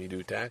when we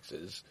do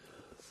taxes.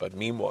 But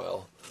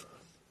meanwhile,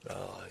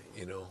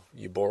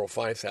 you borrow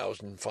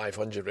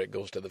 $5,500, it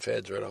goes to the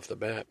feds right off the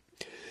bat.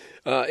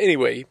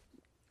 Anyway,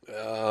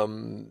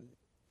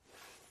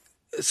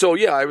 so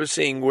yeah, I was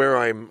saying where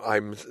I'm,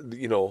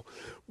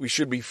 we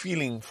should be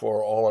feeling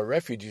for all our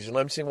refugees, and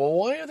I'm saying,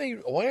 well,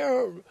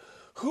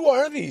 who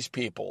are these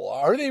people?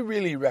 Are they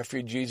really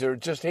refugees, or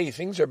just, hey,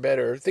 things are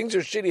better, things are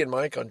shitty in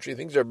my country,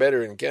 things are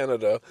better in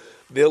Canada,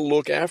 they'll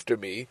look after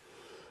me.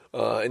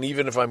 And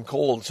even if I'm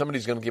cold,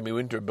 somebody's going to give me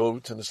winter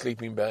boots and a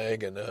sleeping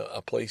bag and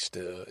a place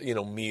to,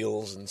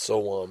 meals and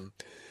so on.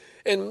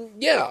 And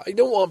yeah, I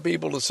don't want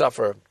people to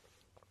suffer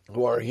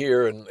who are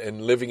here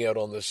and living out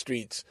on the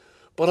streets,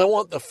 but I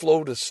want the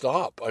flow to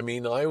stop.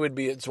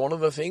 It's one of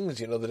the things,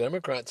 the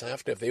Democrats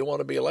have to, if they want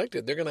to be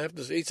elected, they're going to have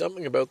to say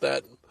something about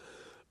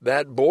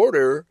that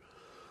border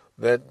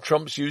that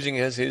Trump's using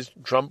as his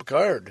Trump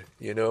card,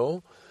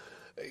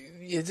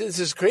 This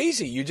is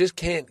crazy. You just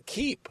can't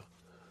keep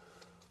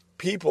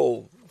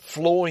people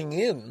flowing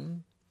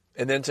in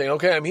and then saying,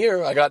 okay, I'm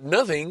here, I got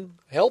nothing,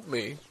 help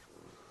me.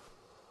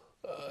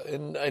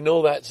 And I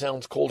know that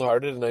sounds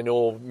cold-hearted, and I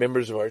know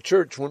members of our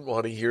church wouldn't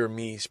want to hear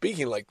me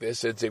speaking like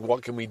this. They'd say,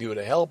 what can we do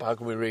to help? How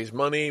can we raise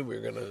money? We're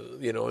going to,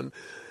 and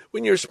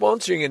when you're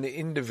sponsoring an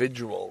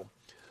individual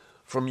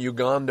from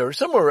Uganda or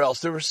somewhere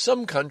else, there was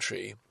some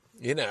country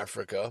in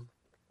Africa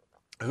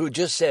who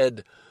just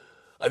said,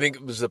 I think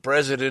it was the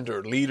president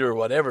or leader or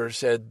whatever,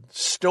 said,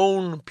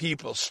 stone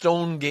people,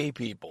 stone gay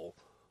people.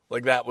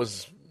 Like that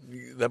was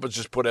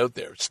just put out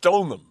there.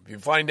 Stone them. If you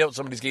find out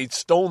somebody's gay,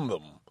 stone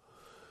them.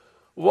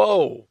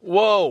 Whoa,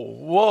 whoa,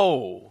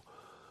 whoa.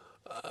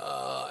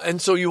 And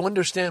so you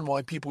understand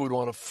why people would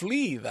want to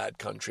flee that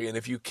country. And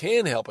if you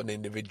can help an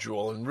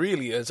individual, and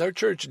really, as our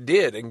church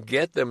did, and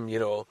get them,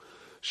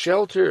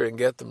 shelter and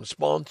get them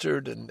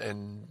sponsored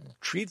and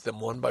treat them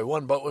one by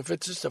one. But if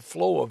it's just a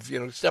flow of,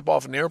 step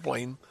off an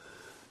airplane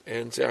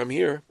and say, I'm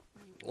here,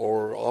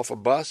 or off a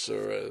bus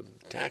or a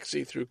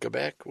taxi through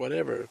Quebec,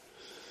 whatever,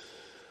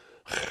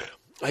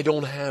 I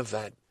don't have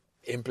that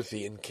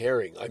empathy and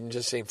caring. I'm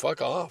just saying,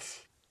 fuck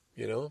off.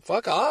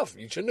 Fuck off.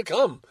 You shouldn't have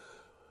come.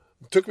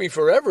 It took me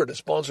forever to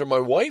sponsor my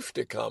wife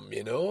to come,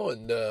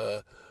 and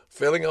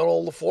filling out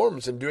all the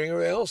forms and doing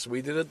everything else.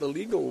 We did it the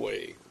legal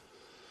way.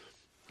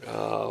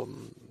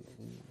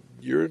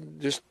 You're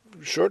just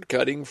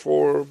shortcutting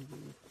for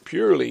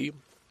purely,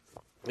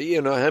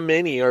 how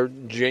many are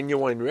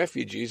genuine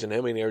refugees and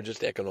how many are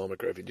just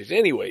economic refugees.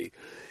 Anyway,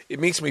 it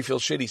makes me feel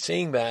shitty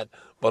saying that,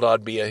 but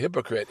I'd be a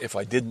hypocrite if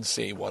I didn't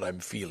say what I'm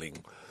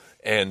feeling.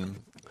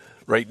 And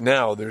right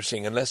now, they're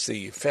saying unless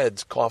the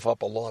feds cough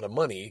up a lot of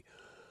money,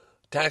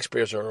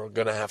 taxpayers are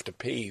going to have to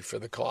pay for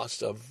the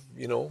cost of,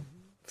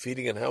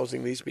 feeding and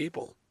housing these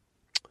people.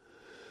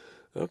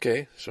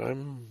 Okay, so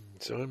I'm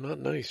not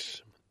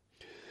nice.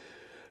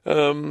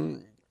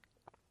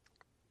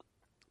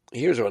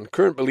 Here's one.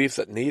 Current belief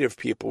that Native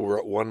people were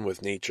at one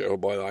with nature. Oh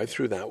boy, I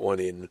threw that one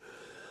in.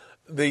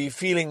 The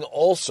feeling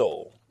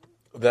also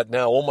that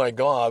now, oh my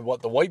God,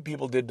 what the white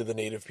people did to the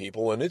Native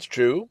people, and it's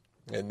true.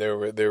 And there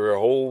were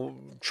whole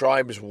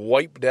tribes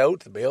wiped out,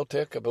 the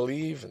Baltic, I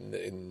believe,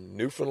 in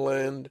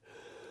Newfoundland,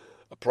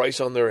 a price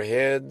on their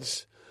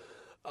heads.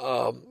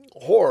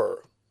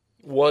 Horror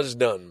was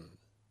done.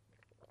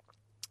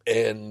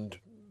 And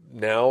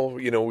now,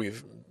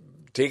 we've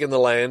taken the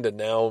land and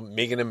now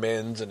making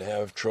amends and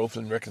have truth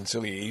and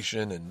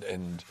reconciliation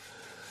and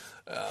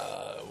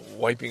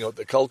wiping out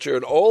the culture.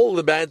 And all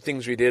the bad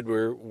things we did,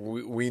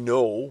 we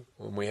know,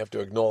 and we have to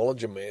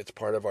acknowledge them. It's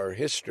part of our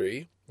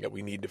history that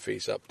we need to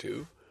face up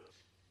to.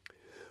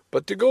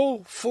 But to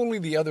go fully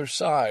the other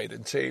side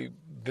and say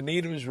the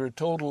natives were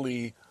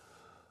totally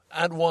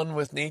at one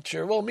with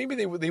nature, well, maybe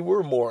they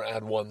were more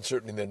at one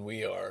certainly than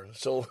we are.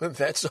 So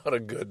that's not a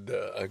good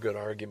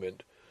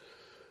argument.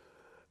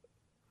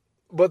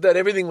 But that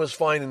everything was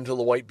fine until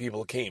the white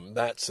people came.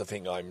 That's the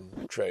thing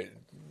I'm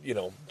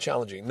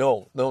challenging.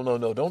 No.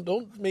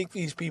 Don't make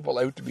these people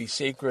out to be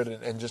sacred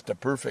and just a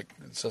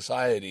perfect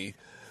society.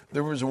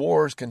 There was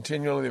wars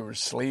continually. There was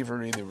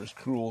slavery. There was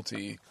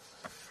cruelty.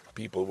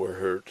 people were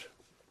hurt.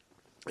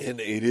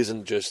 And it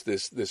isn't just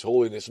this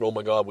holiness, and oh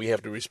my God, we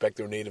have to respect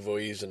their native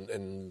ways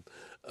and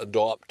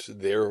adopt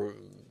their,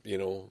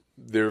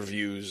 their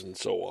views and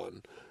so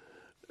on.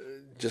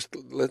 Just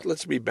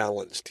let's be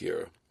balanced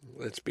here.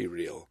 Let's be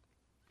real.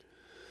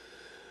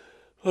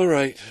 All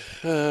right.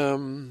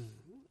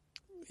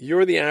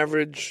 You're the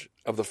average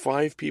of the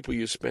 5 people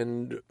you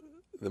spend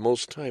the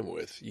most time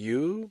with.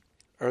 You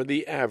are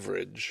the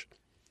average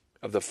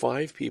of the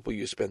 5 people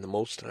you spend the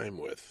most time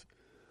with.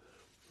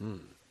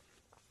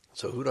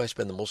 So who do I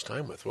spend the most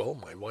time with? Well,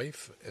 my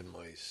wife and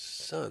my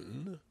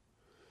son.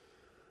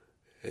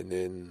 And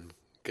then,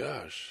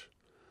 gosh,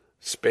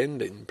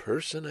 spend in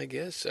person, I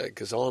guess,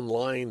 because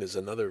online is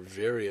another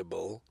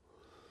variable.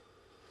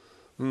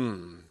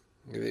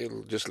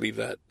 We'll just leave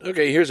that.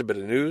 Okay, here's a bit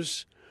of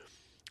news.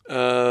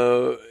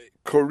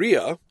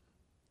 Korea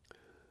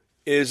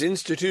is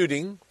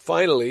instituting,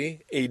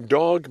 finally, a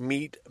dog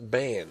meat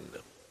ban.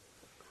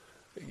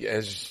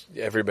 As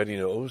everybody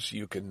knows,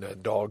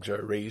 dogs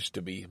are raised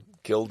to be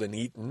killed and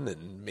eaten,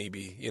 and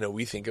maybe,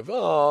 we think of,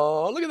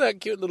 oh, look at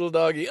that cute little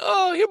doggy.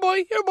 Oh, here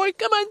boy,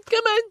 come on.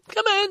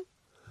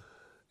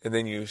 And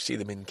then you see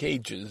them in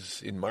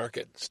cages in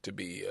markets to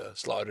be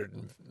slaughtered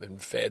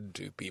and fed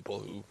to people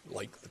who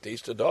like the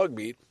taste of dog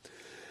meat.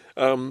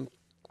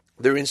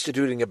 They're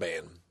instituting a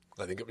ban.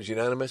 I think it was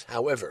unanimous.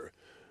 However,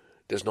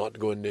 does not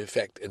go into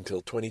effect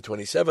until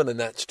 2027, and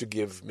that's to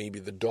give maybe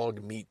the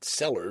dog meat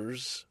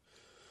sellers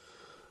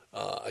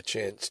a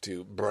chance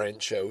to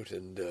branch out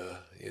and,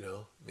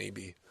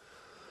 maybe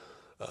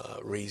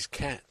raise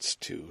cats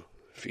to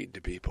feed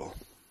to people.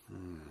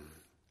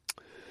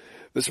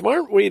 The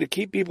smart way to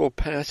keep people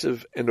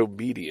passive and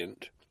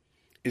obedient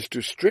is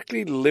to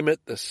strictly limit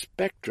the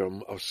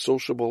spectrum of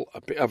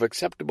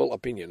acceptable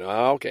opinion.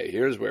 Okay,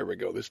 here's where we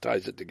go. This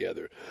ties it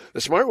together. The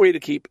smart way to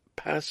keep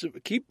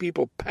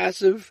people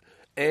passive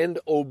and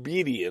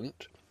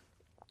obedient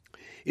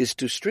is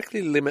to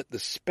strictly limit the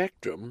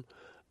spectrum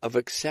of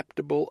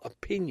acceptable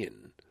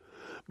opinion,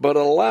 but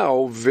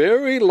allow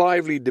very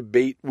lively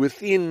debate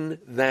within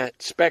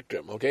that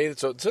spectrum. Okay,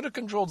 so it sort of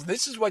controls,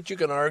 this is what you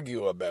can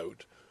argue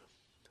about,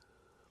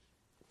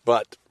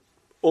 but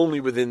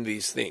only within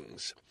these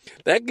things.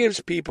 That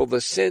gives people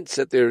the sense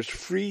that there's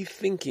free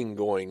thinking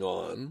going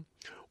on,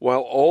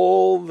 while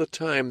all the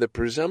time the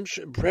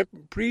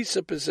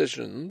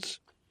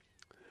presuppositions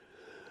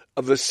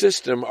of the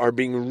system are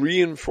being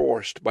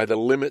reinforced by the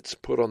limits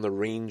put on the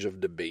range of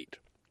debate.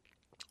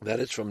 That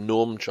is from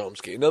Noam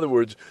Chomsky. In other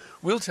words,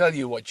 we'll tell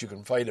you what you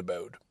can fight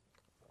about.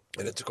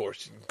 And it's, of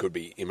course, could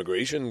be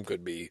immigration,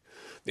 could be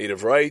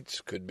native rights,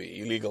 could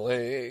be illegal,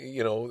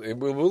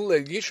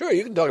 sure,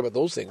 you can talk about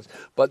those things.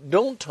 But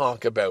don't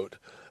talk about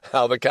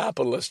how the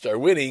capitalists are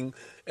winning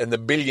and the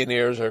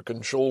billionaires are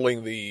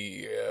controlling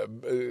the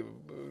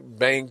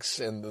banks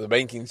and the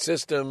banking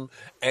system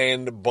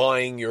and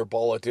buying your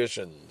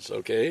politicians,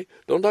 okay?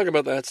 Don't talk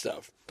about that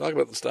stuff. Talk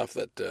about the stuff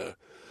that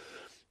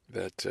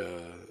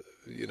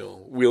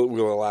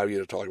we'll allow you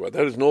to talk about.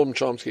 That is Noam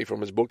Chomsky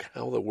from his book,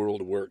 How the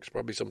World Works,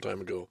 probably some time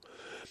ago.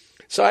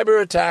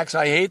 Cyber attacks,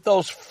 I hate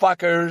those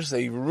fuckers.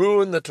 They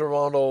ruined the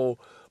Toronto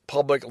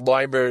public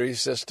library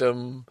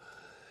system.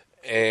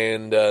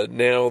 And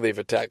now they've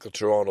attacked the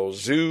Toronto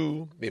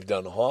Zoo. They've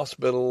done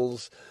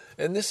hospitals.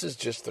 And this is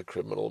just the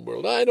criminal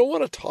world. I don't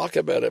want to talk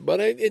about it, but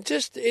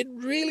it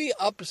really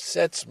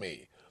upsets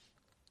me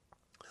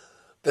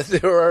that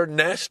there are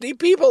nasty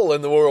people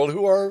in the world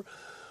who are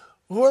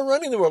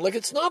running the world. Like,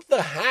 it's not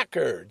the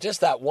hacker,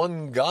 just that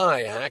one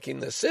guy hacking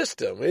the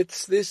system.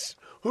 It's this,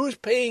 who's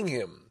paying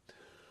him?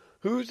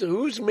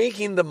 Who's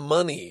making the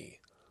money?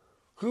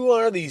 Who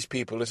are these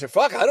people who say,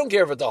 fuck, I don't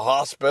care if it's a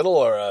hospital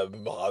or a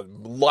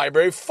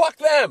library. Fuck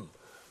them.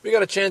 We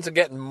got a chance of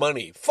getting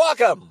money. Fuck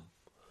them.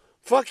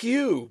 Fuck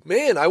you.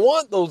 Man, I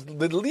want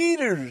the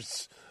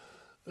leaders.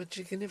 But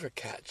you can never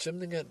catch them.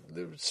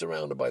 They're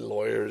surrounded by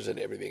lawyers and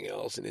everything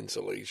else and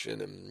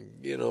insulation.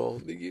 And,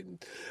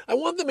 I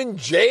want them in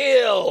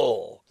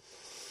jail.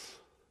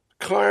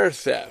 Car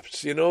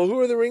thefts, who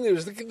are the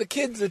ringleaders? The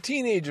kids, the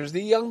teenagers,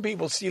 the young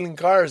people stealing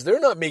cars. They're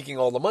not making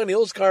all the money.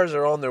 Those cars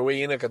are on their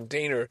way in a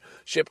container,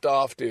 shipped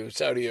off to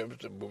Saudi,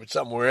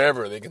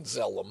 wherever they can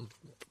sell them.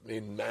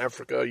 In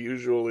Africa,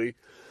 usually.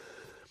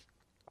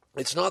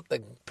 It's not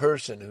the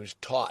person who's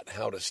taught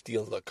how to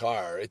steal the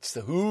car. It's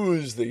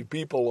who's the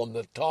people on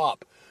the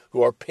top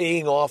who are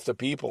paying off the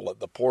people at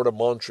the Port of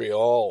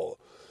Montreal,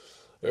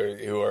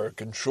 who are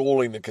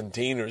controlling the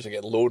containers that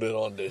get loaded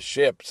onto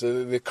ships.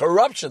 The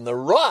corruption, the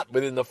rot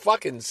within the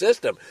fucking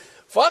system.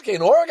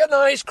 Fucking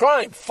organized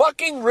crime.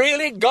 Fucking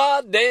really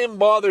goddamn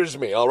bothers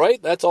me, all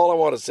right? That's all I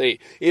want to say.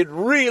 It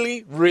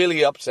really,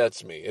 really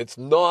upsets me. It's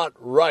not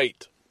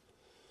right.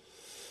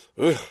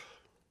 Ugh.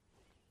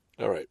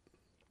 All right.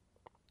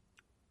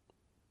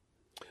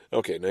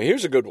 Okay, now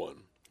here's a good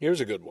one.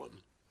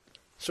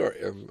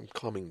 Sorry, I'm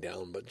calming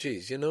down, but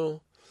geez,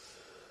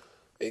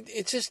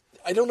 it's just,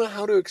 I don't know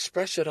how to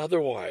express it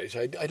otherwise.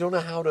 I don't know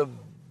how to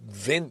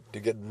vent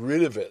to get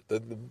rid of it.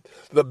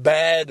 The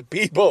bad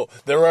people.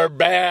 There are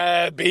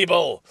bad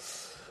people.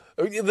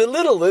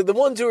 The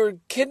ones who are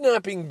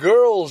kidnapping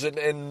girls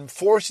and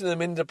forcing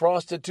them into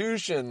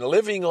prostitution,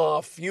 living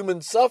off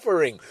human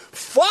suffering.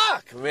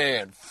 Fuck,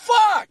 man.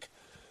 Fuck.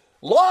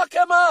 Lock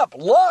them up.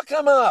 Lock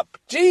them up.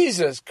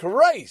 Jesus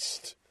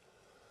Christ.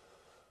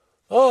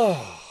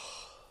 Oh.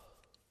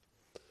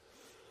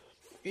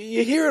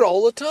 You hear it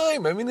all the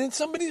time. I mean, and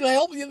somebody will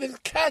help you. They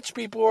catch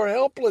people who are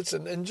helpless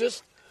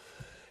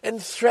and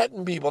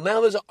threaten people.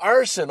 Now there's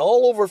arson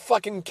all over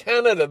fucking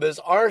Canada. There's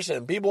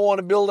arson. People want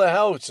to build a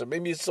house, or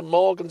maybe a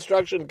small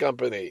construction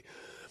company.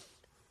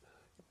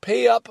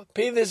 Pay up,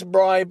 pay this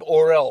bribe,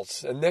 or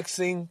else. And next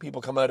thing,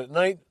 people come out at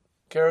night,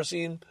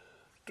 kerosene,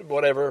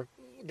 whatever,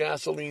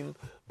 gasoline,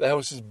 the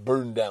house is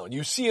burned down.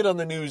 You see it on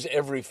the news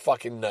every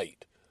fucking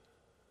night.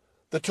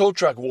 The tow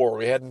truck war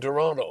we had in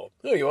Toronto.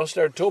 No, you want to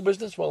start a tow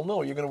business? Well,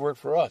 no, you're going to work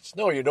for us.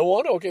 No, you don't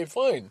want to? Okay,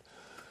 fine.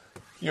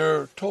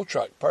 Your tow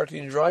truck parked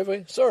in your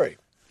driveway? Sorry.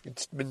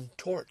 It's been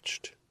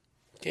torched.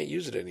 Can't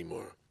use it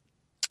anymore.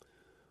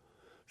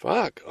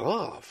 Fuck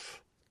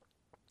off.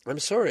 I'm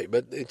sorry,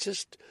 but it's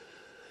just...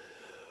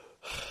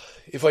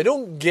 If I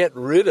don't get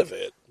rid of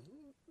it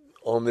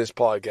on this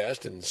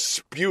podcast and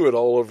spew it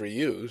all over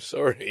you,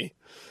 sorry.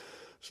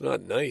 It's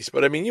not nice.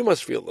 But, I mean, you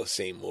must feel the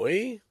same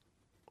way.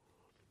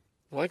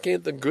 Why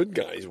can't the good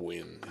guys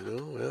win? You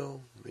know,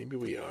 well, maybe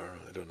we are.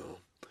 I don't know.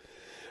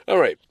 All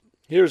right,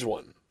 here's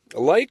one.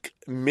 Like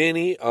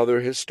many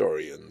other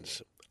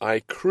historians,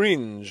 I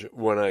cringe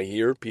when I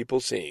hear people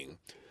saying,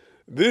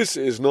 "This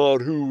is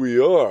not who we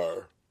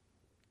are."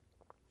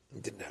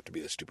 It didn't have to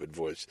be the stupid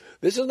voice.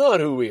 This is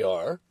not who we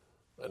are.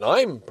 And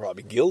I'm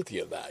probably guilty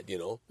of that, you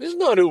know. This is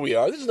not who we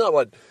are. This is not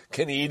what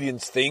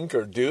Canadians think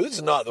or do. This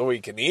is not the way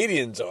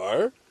Canadians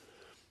are.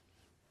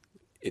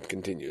 It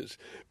continues,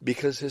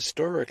 because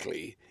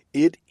historically,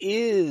 it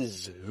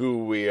is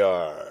who we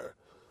are.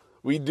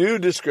 We do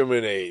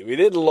discriminate. We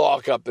did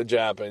lock up the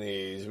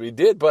Japanese. We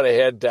did put a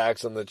head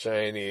tax on the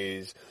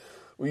Chinese.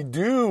 We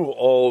do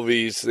all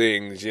these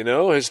things, you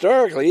know.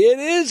 Historically, it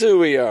is who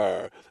we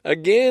are.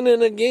 Again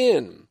and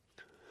again.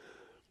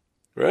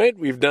 Right?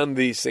 We've done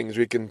these things.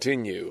 We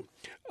continue.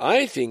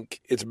 I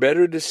think it's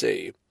better to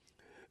say,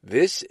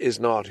 this is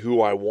not who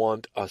I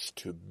want us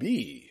to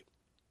be.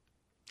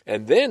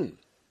 And then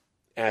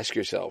ask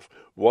yourself,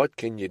 what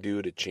can you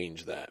do to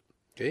change that?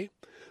 Okay?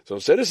 So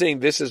instead of saying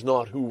this is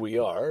not who we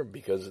are,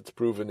 because it's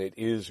proven it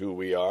is who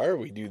we are,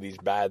 we do these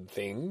bad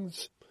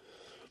things,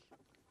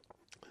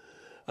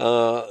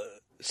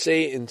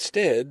 say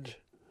instead,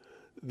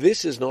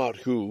 this is not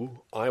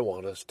who I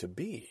want us to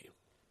be.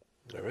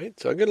 All right?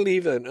 So I'm going to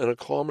leave on a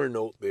calmer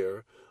note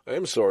there. I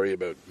am sorry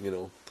about,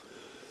 you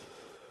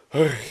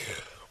know,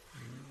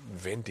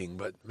 venting,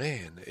 but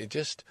man, it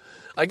just,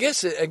 I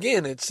guess,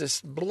 again, it's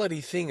this bloody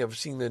thing of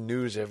seeing the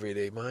news every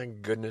day. My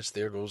goodness,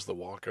 there goes the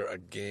walker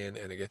again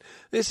and again.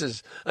 This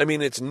is, I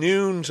mean, it's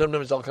noon.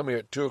 Sometimes I'll come here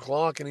at 2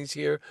 o'clock and he's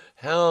here.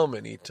 How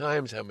many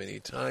times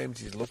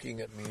he's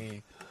looking at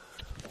me.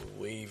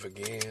 Wave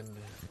again.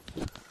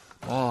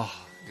 Oh,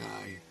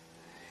 guy.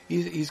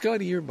 He's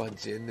got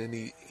earbuds in and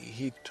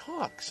he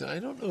talks. I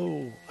don't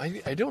know.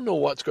 I don't know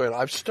what's going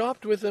on. I've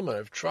stopped with him and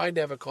I've tried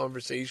to have a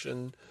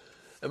conversation.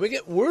 And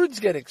words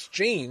get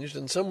exchanged,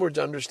 and some words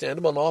are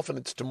understandable, and often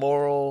it's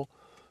tomorrow,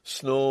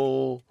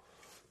 snow,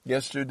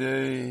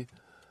 yesterday.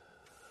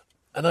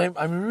 And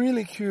I'm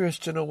really curious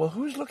to know, well,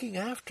 who's looking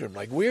after him?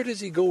 Like, where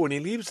does he go when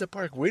he leaves the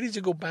park? Where does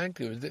he go back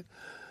to?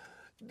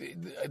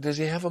 Does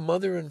he have a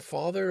mother and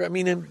father? I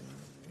mean,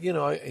 you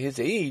know, his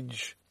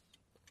age,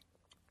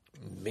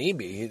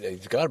 maybe,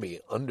 he's got to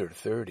be under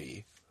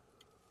 30.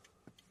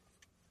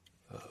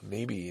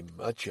 Maybe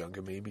much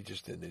younger, maybe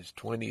just in his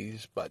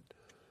 20s, but...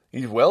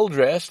 He's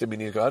well-dressed. I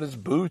mean, he's got his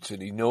boots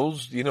and he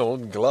knows, you know,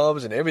 and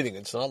gloves and everything.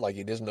 It's not like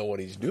he doesn't know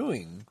what he's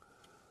doing.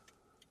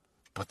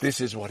 But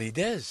this is what he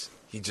does.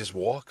 He just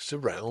walks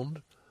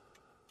around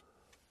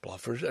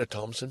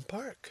Thompson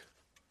Park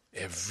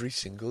every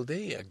single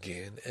day,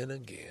 again and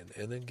again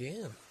and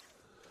again.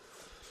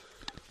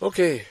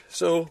 Okay,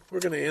 so we're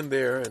going to end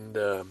there, and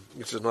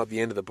this is not the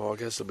end of the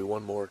podcast. There'll be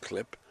one more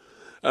clip.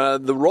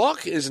 The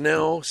Rock is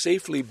now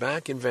safely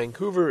back in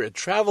Vancouver. It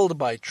traveled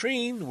by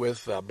train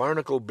with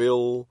Barnacle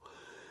Bill,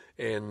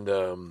 and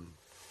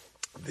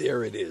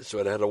there it is. So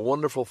it had a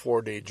wonderful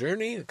 4-day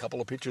journey. A couple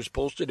of pictures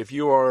posted. If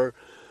you are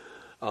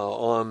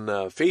on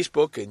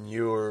Facebook and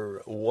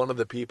you're one of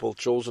the people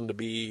chosen to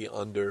be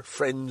under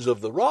Friends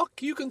of the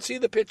Rock, you can see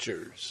the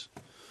pictures.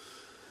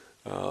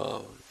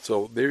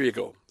 So there you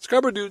go.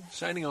 Scarborough Dude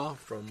signing off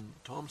from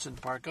Thompson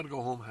Park. Got to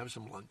go home, have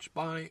some lunch.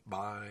 Bye.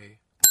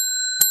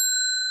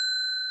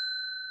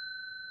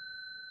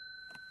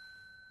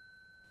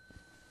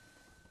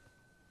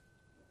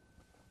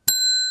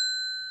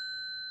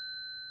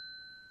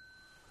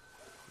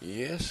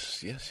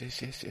 Yes.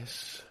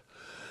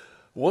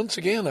 Once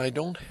again, I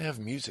don't have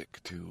music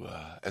to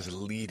as a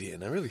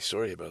lead-in. I'm really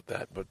sorry about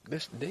that, but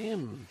this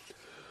damn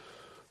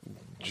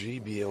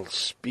JBL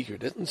speaker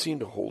doesn't seem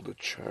to hold a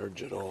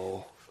charge at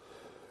all.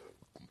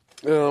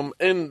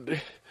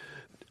 And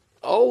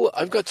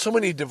I've got so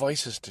many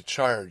devices to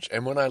charge,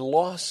 and when I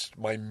lost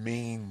my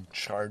main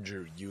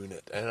charger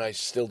unit, and I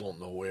still don't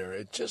know where,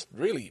 it just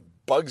really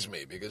bugs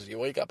me because you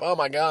wake up, oh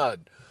my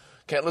God,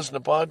 can't listen to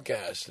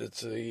podcasts.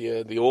 It's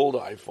the old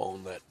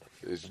iPhone that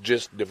is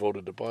just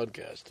devoted to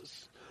podcasts.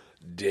 It's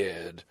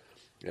dead.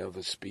 You know,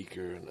 the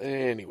speaker.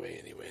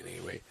 Anyway.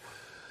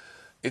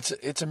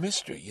 It's a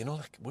mystery, you know,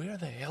 like, where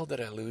the hell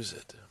did I lose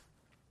it?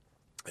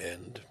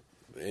 And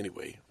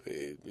anyway,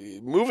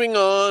 moving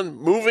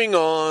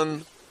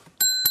on.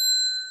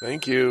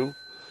 Thank you.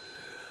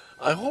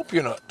 I hope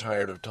you're not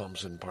tired of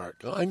Thompson Park.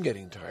 I'm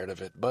getting tired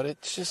of it, but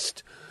it's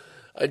just,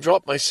 I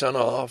dropped my son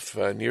off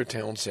near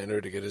town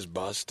center to get his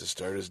bus to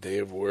start his day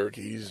of work.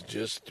 He's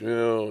just,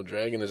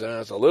 dragging his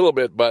ass a little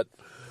bit, but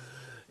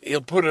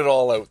he'll put it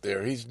all out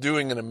there. He's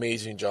doing an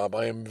amazing job.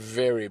 I am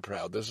very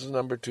proud. This is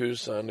number 2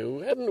 son who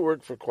hadn't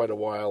worked for quite a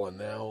while and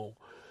now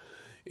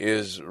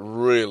is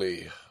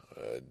really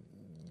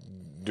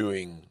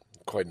doing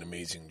quite an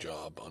amazing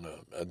job on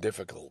a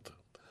difficult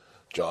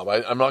job.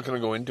 I'm not going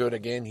to go into it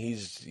again.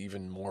 He's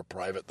even more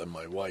private than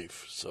my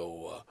wife,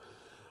 so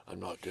I'm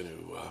not going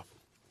to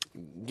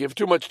give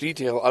too much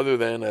detail other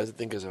than, as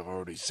I've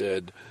already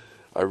said,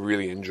 I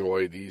really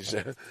enjoy these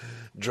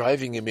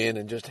driving him in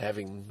and just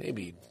having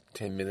maybe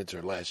 10 minutes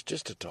or less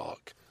just to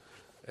talk.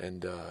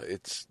 And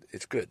it's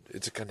good.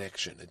 It's a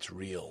connection. It's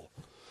real.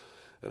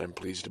 And I'm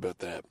pleased about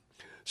that.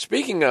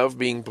 Speaking of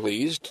being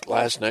pleased,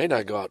 last night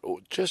I got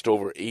just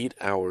over 8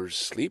 hours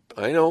sleep.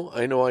 I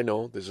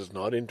know. This is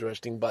not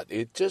interesting, but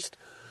it just,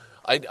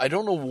 I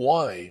don't know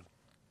why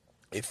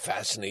it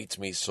fascinates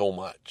me so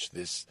much,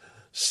 this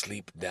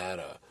sleep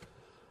data.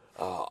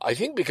 I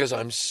think because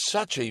I'm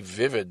such a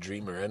vivid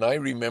dreamer, and I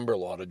remember a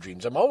lot of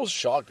dreams. I'm always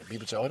shocked that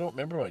people say, I don't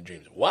remember my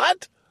dreams.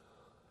 What?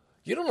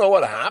 You don't know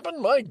what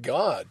happened? My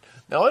God.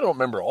 Now, I don't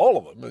remember all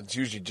of them. It's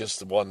usually just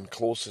the one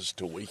closest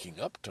to waking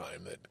up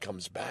time that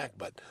comes back,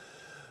 but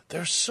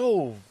they're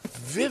so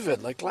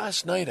vivid. Like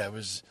last night, I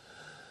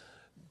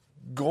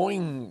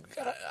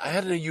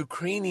had a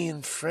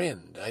Ukrainian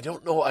friend. I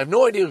don't know. I have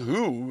no idea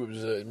who. It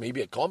was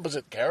maybe a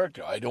composite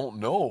character. I don't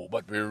know,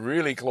 but we were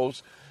really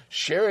close,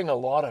 sharing a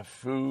lot of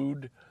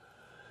food.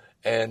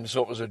 And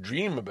so it was a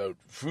dream about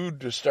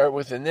food to start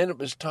with, and then it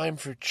was time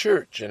for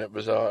church, and it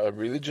was a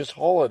religious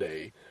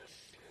holiday.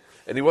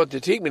 And he wanted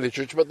to take me to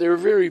church, but they were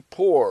very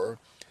poor.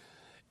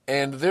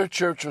 And their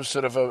church was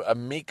sort of a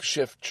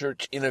makeshift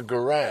church in a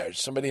garage.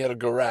 Somebody had a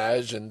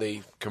garage, and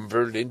they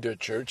converted into a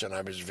church, and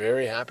I was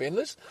very happy. And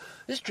this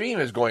dream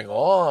is going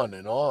on.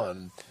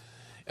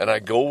 And I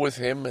go with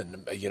him,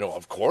 and,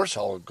 of course,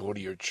 I'll go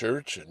to your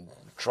church and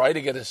try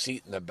to get a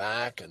seat in the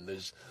back. And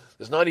there's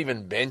not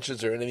even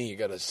benches or anything. You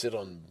got to sit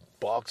on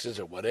boxes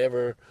or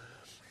whatever.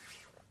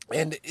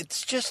 And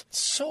it's just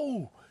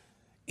so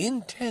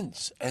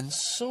intense and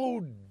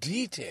so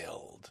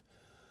detailed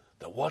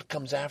that what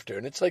comes after.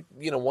 And it's like,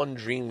 one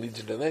dream leads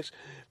into the next.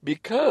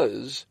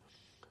 Because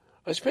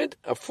I spent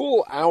a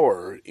full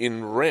hour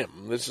in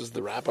REM. This is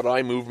the rapid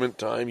eye movement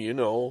time,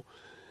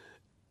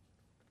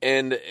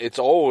 And it's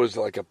always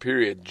like a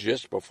period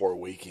just before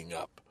waking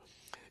up.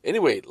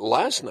 Anyway,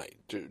 last night,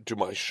 to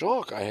my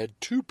shock, I had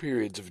 2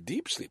 periods of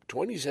deep sleep,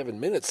 27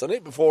 minutes. The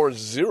night before,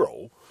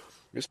 0.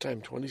 This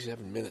time,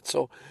 27 minutes.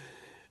 So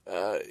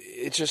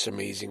it's just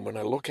amazing. When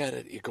I look at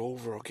it, you go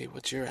over, okay,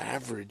 what's your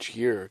average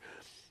here?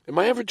 And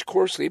my average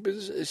core sleep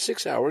is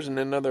 6 hours and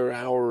another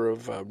hour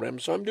of REM,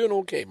 so I'm doing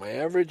okay. My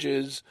average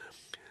is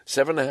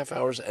 7.5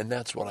 hours, and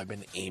that's what I've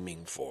been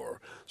aiming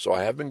for. So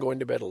I have been going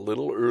to bed a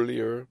little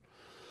earlier.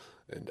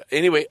 And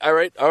anyway, all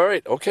right,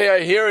 okay,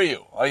 I hear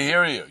you.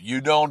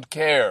 You don't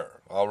care.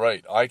 All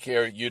right, I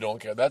care, you don't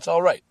care. That's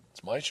all right.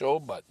 It's my show,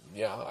 but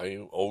yeah,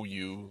 I owe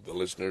you, the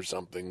listener,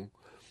 something.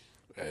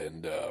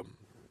 And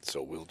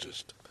so we'll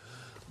just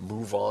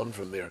move on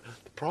from there.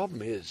 The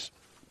problem is,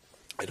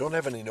 I don't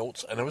have any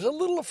notes, and I was a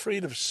little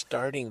afraid of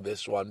starting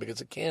this one because,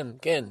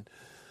 again,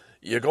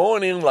 you're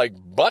going in like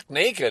buck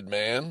naked,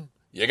 man.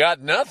 You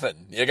got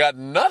nothing. You got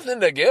nothing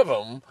to give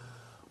them.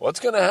 What's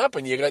going to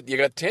happen? You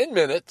got 10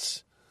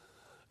 minutes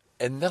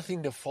and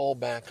nothing to fall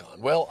back on.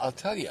 Well, I'll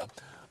tell you,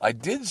 I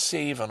did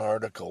save an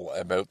article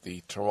about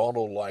the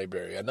Toronto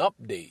Library, an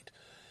update.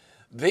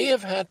 They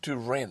have had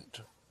to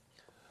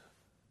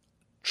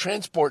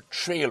transport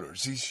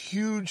trailers, these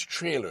huge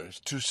trailers,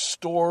 to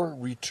store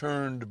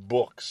returned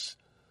books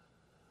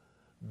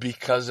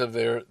because of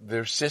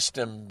their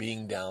system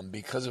being down,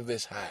 because of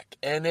this hack.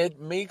 And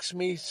it makes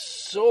me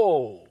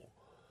so...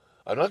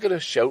 I'm not going to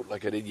shout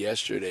like I did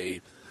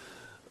yesterday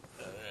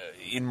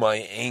in my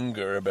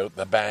anger about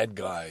the bad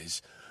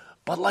guys.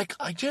 But,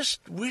 I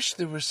just wish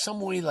there was some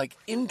way,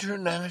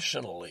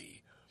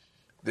 internationally,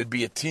 there'd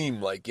be a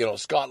team like,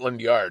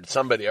 Scotland Yard,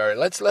 somebody, all right,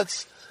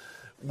 let's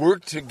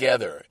work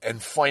together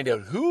and find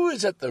out who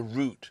is at the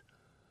root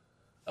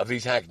of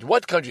these hacks.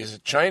 What country? Is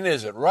it China?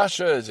 Is it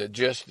Russia? Is it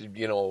just,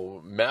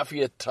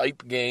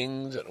 mafia-type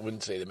gangs? I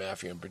wouldn't say the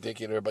mafia in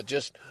particular, but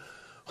just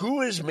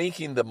who is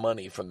making the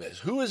money from this?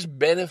 Who is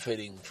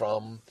benefiting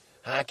from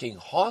hacking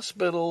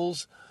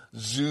hospitals,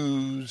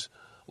 zoos,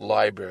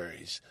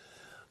 libraries?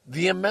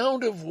 The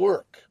amount of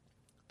work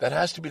that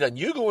has to be done.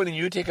 You go in and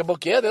you take a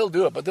book, yeah, they'll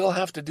do it, but they'll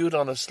have to do it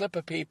on a slip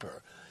of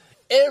paper.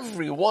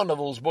 Every one of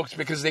those books,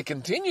 because they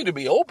continue to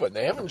be open.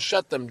 They haven't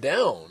shut them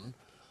down.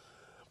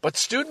 But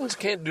students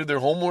can't do their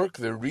homework,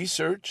 their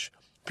research.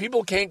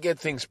 People can't get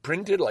things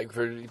printed, like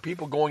for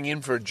people going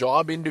in for a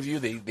job interview.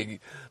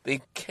 They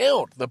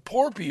count, the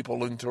poor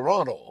people in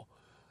Toronto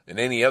and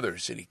any other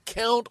city,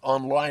 count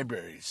on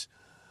libraries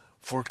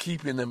for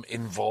keeping them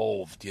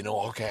involved. You know,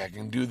 okay, I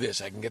can do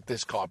this, I can get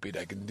this copied,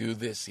 I can do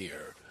this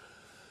here.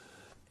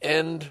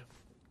 And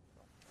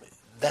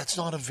that's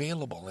not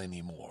available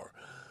anymore.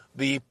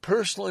 The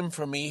personal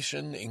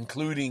information,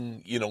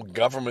 including,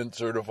 government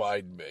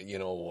certified,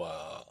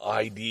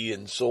 ID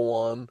and so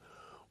on,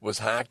 was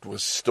hacked,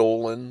 was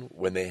stolen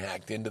when they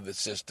hacked into the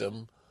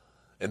system.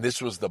 And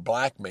this was the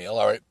blackmail.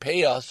 All right,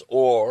 pay us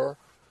or,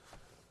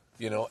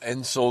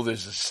 and so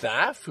there's a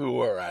staff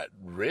who are at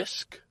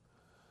risk.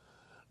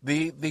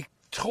 The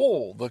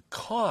toll, the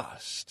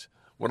cost.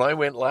 When I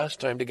went last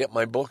time to get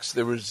my books,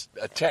 there was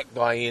a tech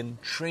guy in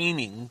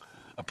training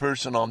a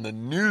person on the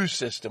new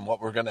system,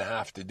 what we're going to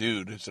have to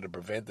do to sort of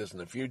prevent this in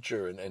the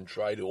future and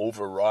try to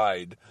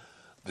override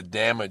the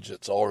damage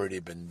that's already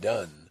been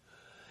done.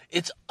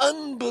 It's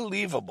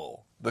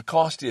unbelievable, the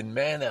cost in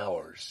man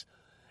hours.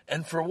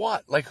 And for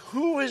what? Like,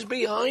 who is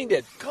behind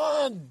it?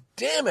 God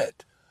damn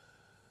it.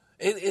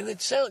 And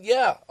it sounds,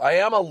 I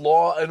am a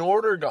law and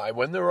order guy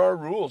when there are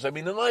rules. I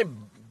mean, and I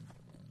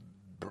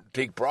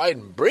take pride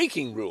in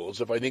breaking rules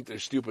if I think they're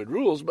stupid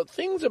rules, but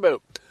things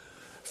about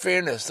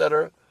fairness that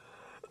are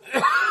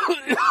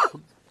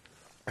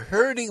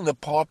hurting the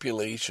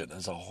population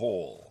as a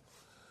whole.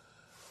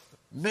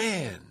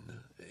 Man,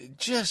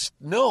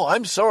 no,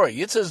 I'm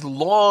sorry. It says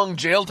long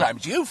jail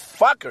times. You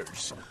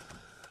fuckers.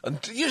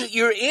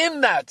 You're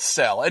in that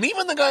cell. And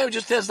even the guy who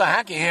just says the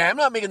hacking, hey, I'm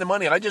not making the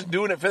money, I'm just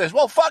doing it for this.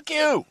 Well, fuck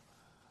you.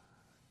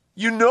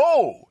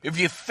 If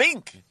you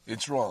think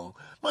it's wrong.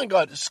 My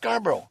God,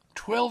 Scarborough,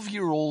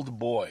 12-year-old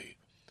boy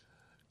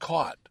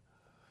caught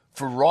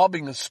for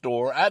robbing a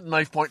store at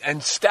knife point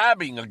and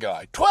stabbing a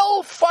guy.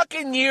 12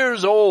 fucking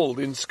years old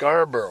in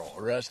Scarborough,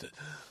 arrested.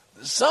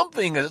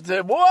 Something is,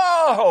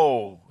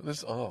 whoa!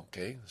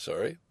 Okay,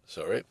 sorry,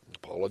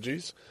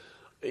 apologies.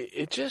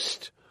 It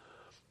just,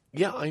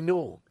 I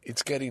know,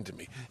 it's getting to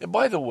me. And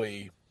by the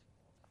way,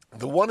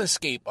 the one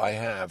escape I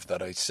have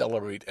that I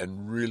celebrate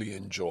and really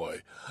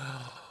enjoy,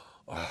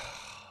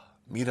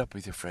 meet up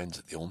with your friends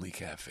at the Only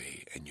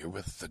Cafe, and you're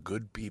with the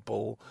good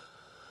people,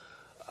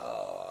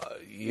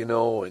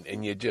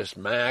 and you just,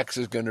 Max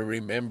is going to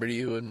remember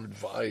you and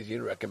advise you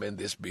to recommend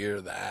this beer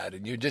or that,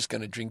 and you're just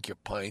going to drink your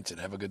pints and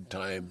have a good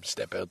time,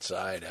 step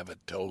outside, have a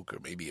toke or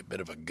maybe a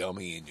bit of a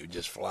gummy, and you're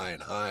just flying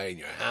high, and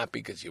you're happy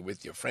because you're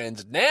with your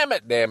friends. Damn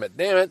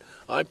it.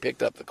 I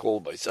picked up the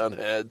cold my son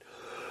had.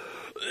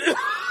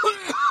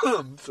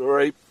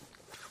 Sorry.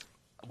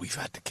 We've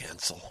had to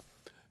cancel.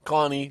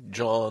 Connie,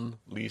 John,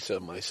 Lisa,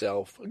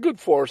 myself, a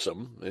good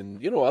foursome,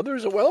 and,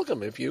 others are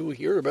welcome if you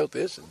hear about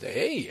this and say,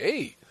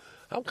 hey,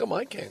 how come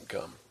I can't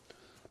come?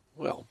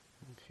 Well,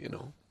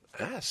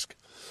 ask.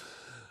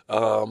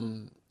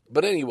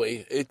 But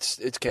anyway, it's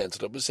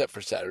canceled. It was set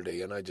for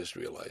Saturday, and I just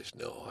realized,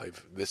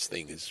 this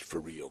thing is for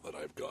real that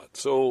I've got.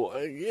 So,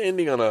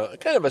 ending on a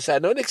kind of a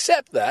sad note,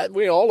 except that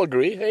we all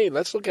agree, hey,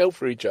 let's look out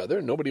for each other.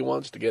 Nobody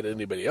wants to get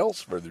anybody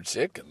else further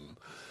sick, and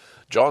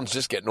John's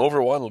just getting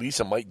over one.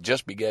 Lisa might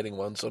just be getting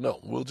one. So, no,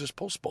 we'll just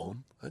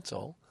postpone. That's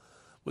all.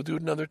 We'll do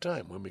it another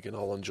time when we can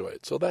all enjoy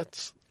it. So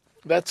that's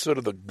sort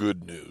of the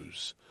good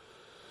news.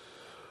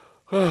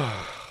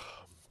 I'll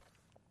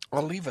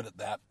leave it at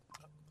that.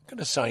 I'm going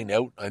to sign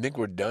out. I think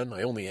we're done.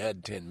 I only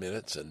had 10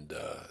 minutes, and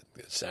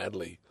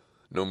sadly,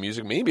 no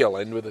music. Maybe I'll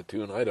end with a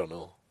tune. I don't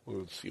know.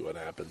 We'll see what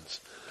happens.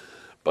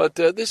 But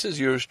this is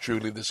yours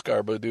truly, the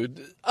Scarborough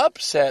Dude.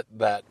 Upset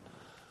that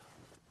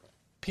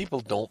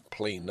people don't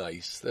play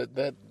nice.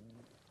 And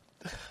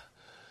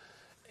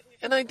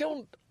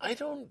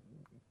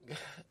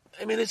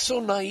I mean, it's so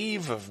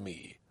naive of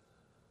me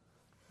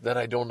that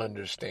I don't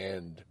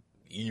understand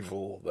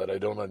evil, that I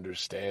don't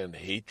understand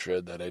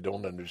hatred, that I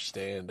don't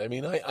understand. I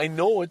mean, I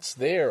know it's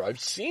there. I've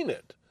seen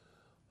it.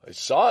 I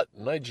saw it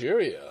in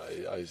Nigeria.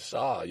 I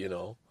saw,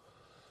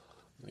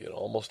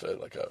 almost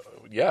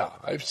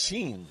I've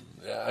seen.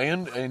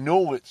 I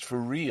know it's for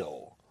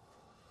real.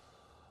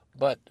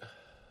 But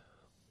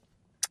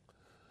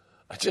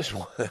I just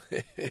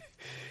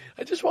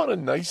want a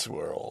nice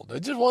world. I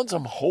just want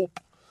some hope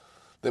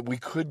that we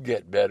could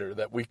get better,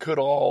 that we could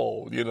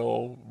all,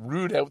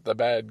 root out the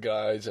bad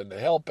guys and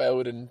help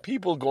out. And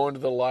people going to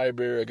the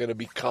library are going to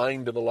be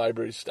kind to the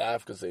library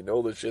staff because they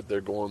know the shit they're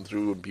going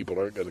through, and people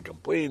aren't going to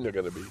complain. They're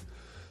going to be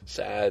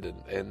sad.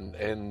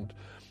 And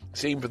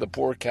same for the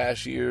poor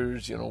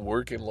cashiers,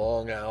 working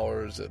long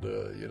hours at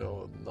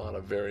not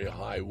a very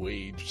high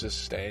wage,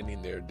 just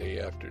standing there day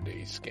after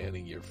day,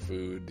 scanning your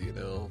food,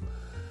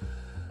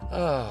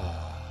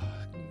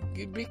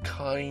 Be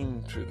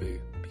kind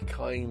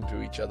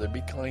to each other.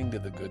 Be kind to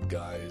the good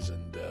guys.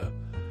 And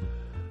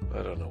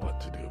I don't know what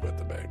to do about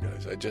the bad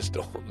guys. I just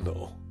don't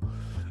know.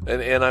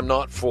 And I'm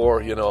not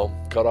for,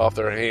 cut off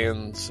their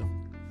hands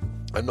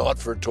I'm not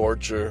for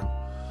torture,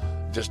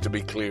 just to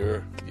be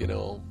clear,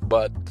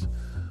 but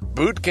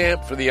boot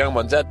camp for the young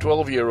ones. That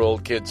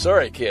 12-year-old kid,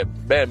 sorry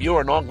kid, bam, you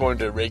are not going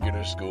to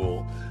regular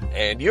school,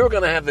 and you're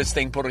going to have this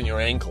thing put on your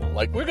ankle.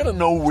 Like, we're going to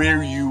know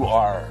where you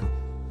are.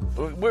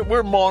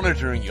 We're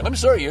monitoring you. I'm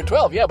sorry, you're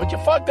 12, yeah, but you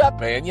fucked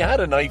up, man. You had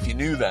a knife, you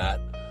knew that.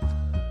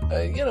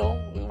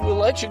 We'll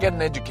let you get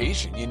an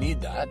education. You need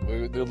that.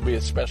 There'll be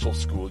a special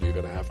school you're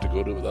going to have to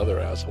go to with other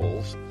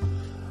assholes.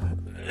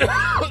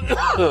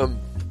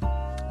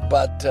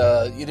 But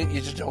you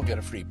just don't get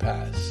a free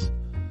pass.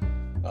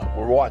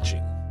 We're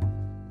watching,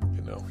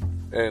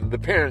 and the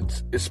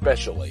parents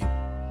especially.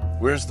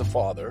 Where's the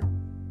father?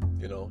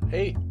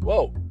 Hey,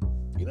 whoa,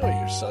 what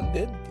your son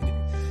did?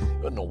 You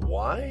don't know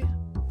why?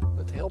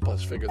 To help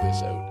us figure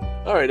this out.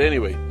 All right.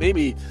 Anyway,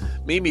 maybe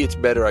it's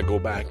better I go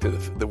back to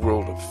the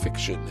world of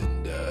fiction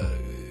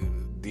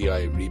and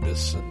D.I.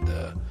 Rebus, and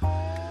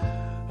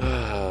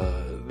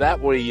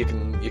that way you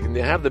can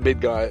have the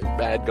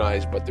bad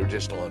guys, but they're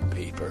just on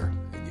paper,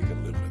 and you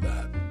can live with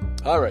that.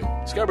 All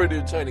right, Scarborough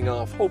Dude signing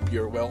off. Hope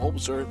you're well. Hope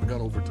sorry we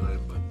got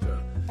overtime,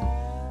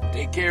 but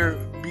take care.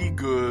 Be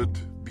good.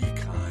 Be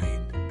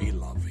kind. Be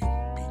loving.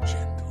 Be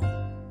gentle,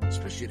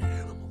 especially to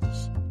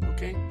animals.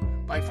 Okay.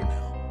 Bye for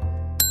now.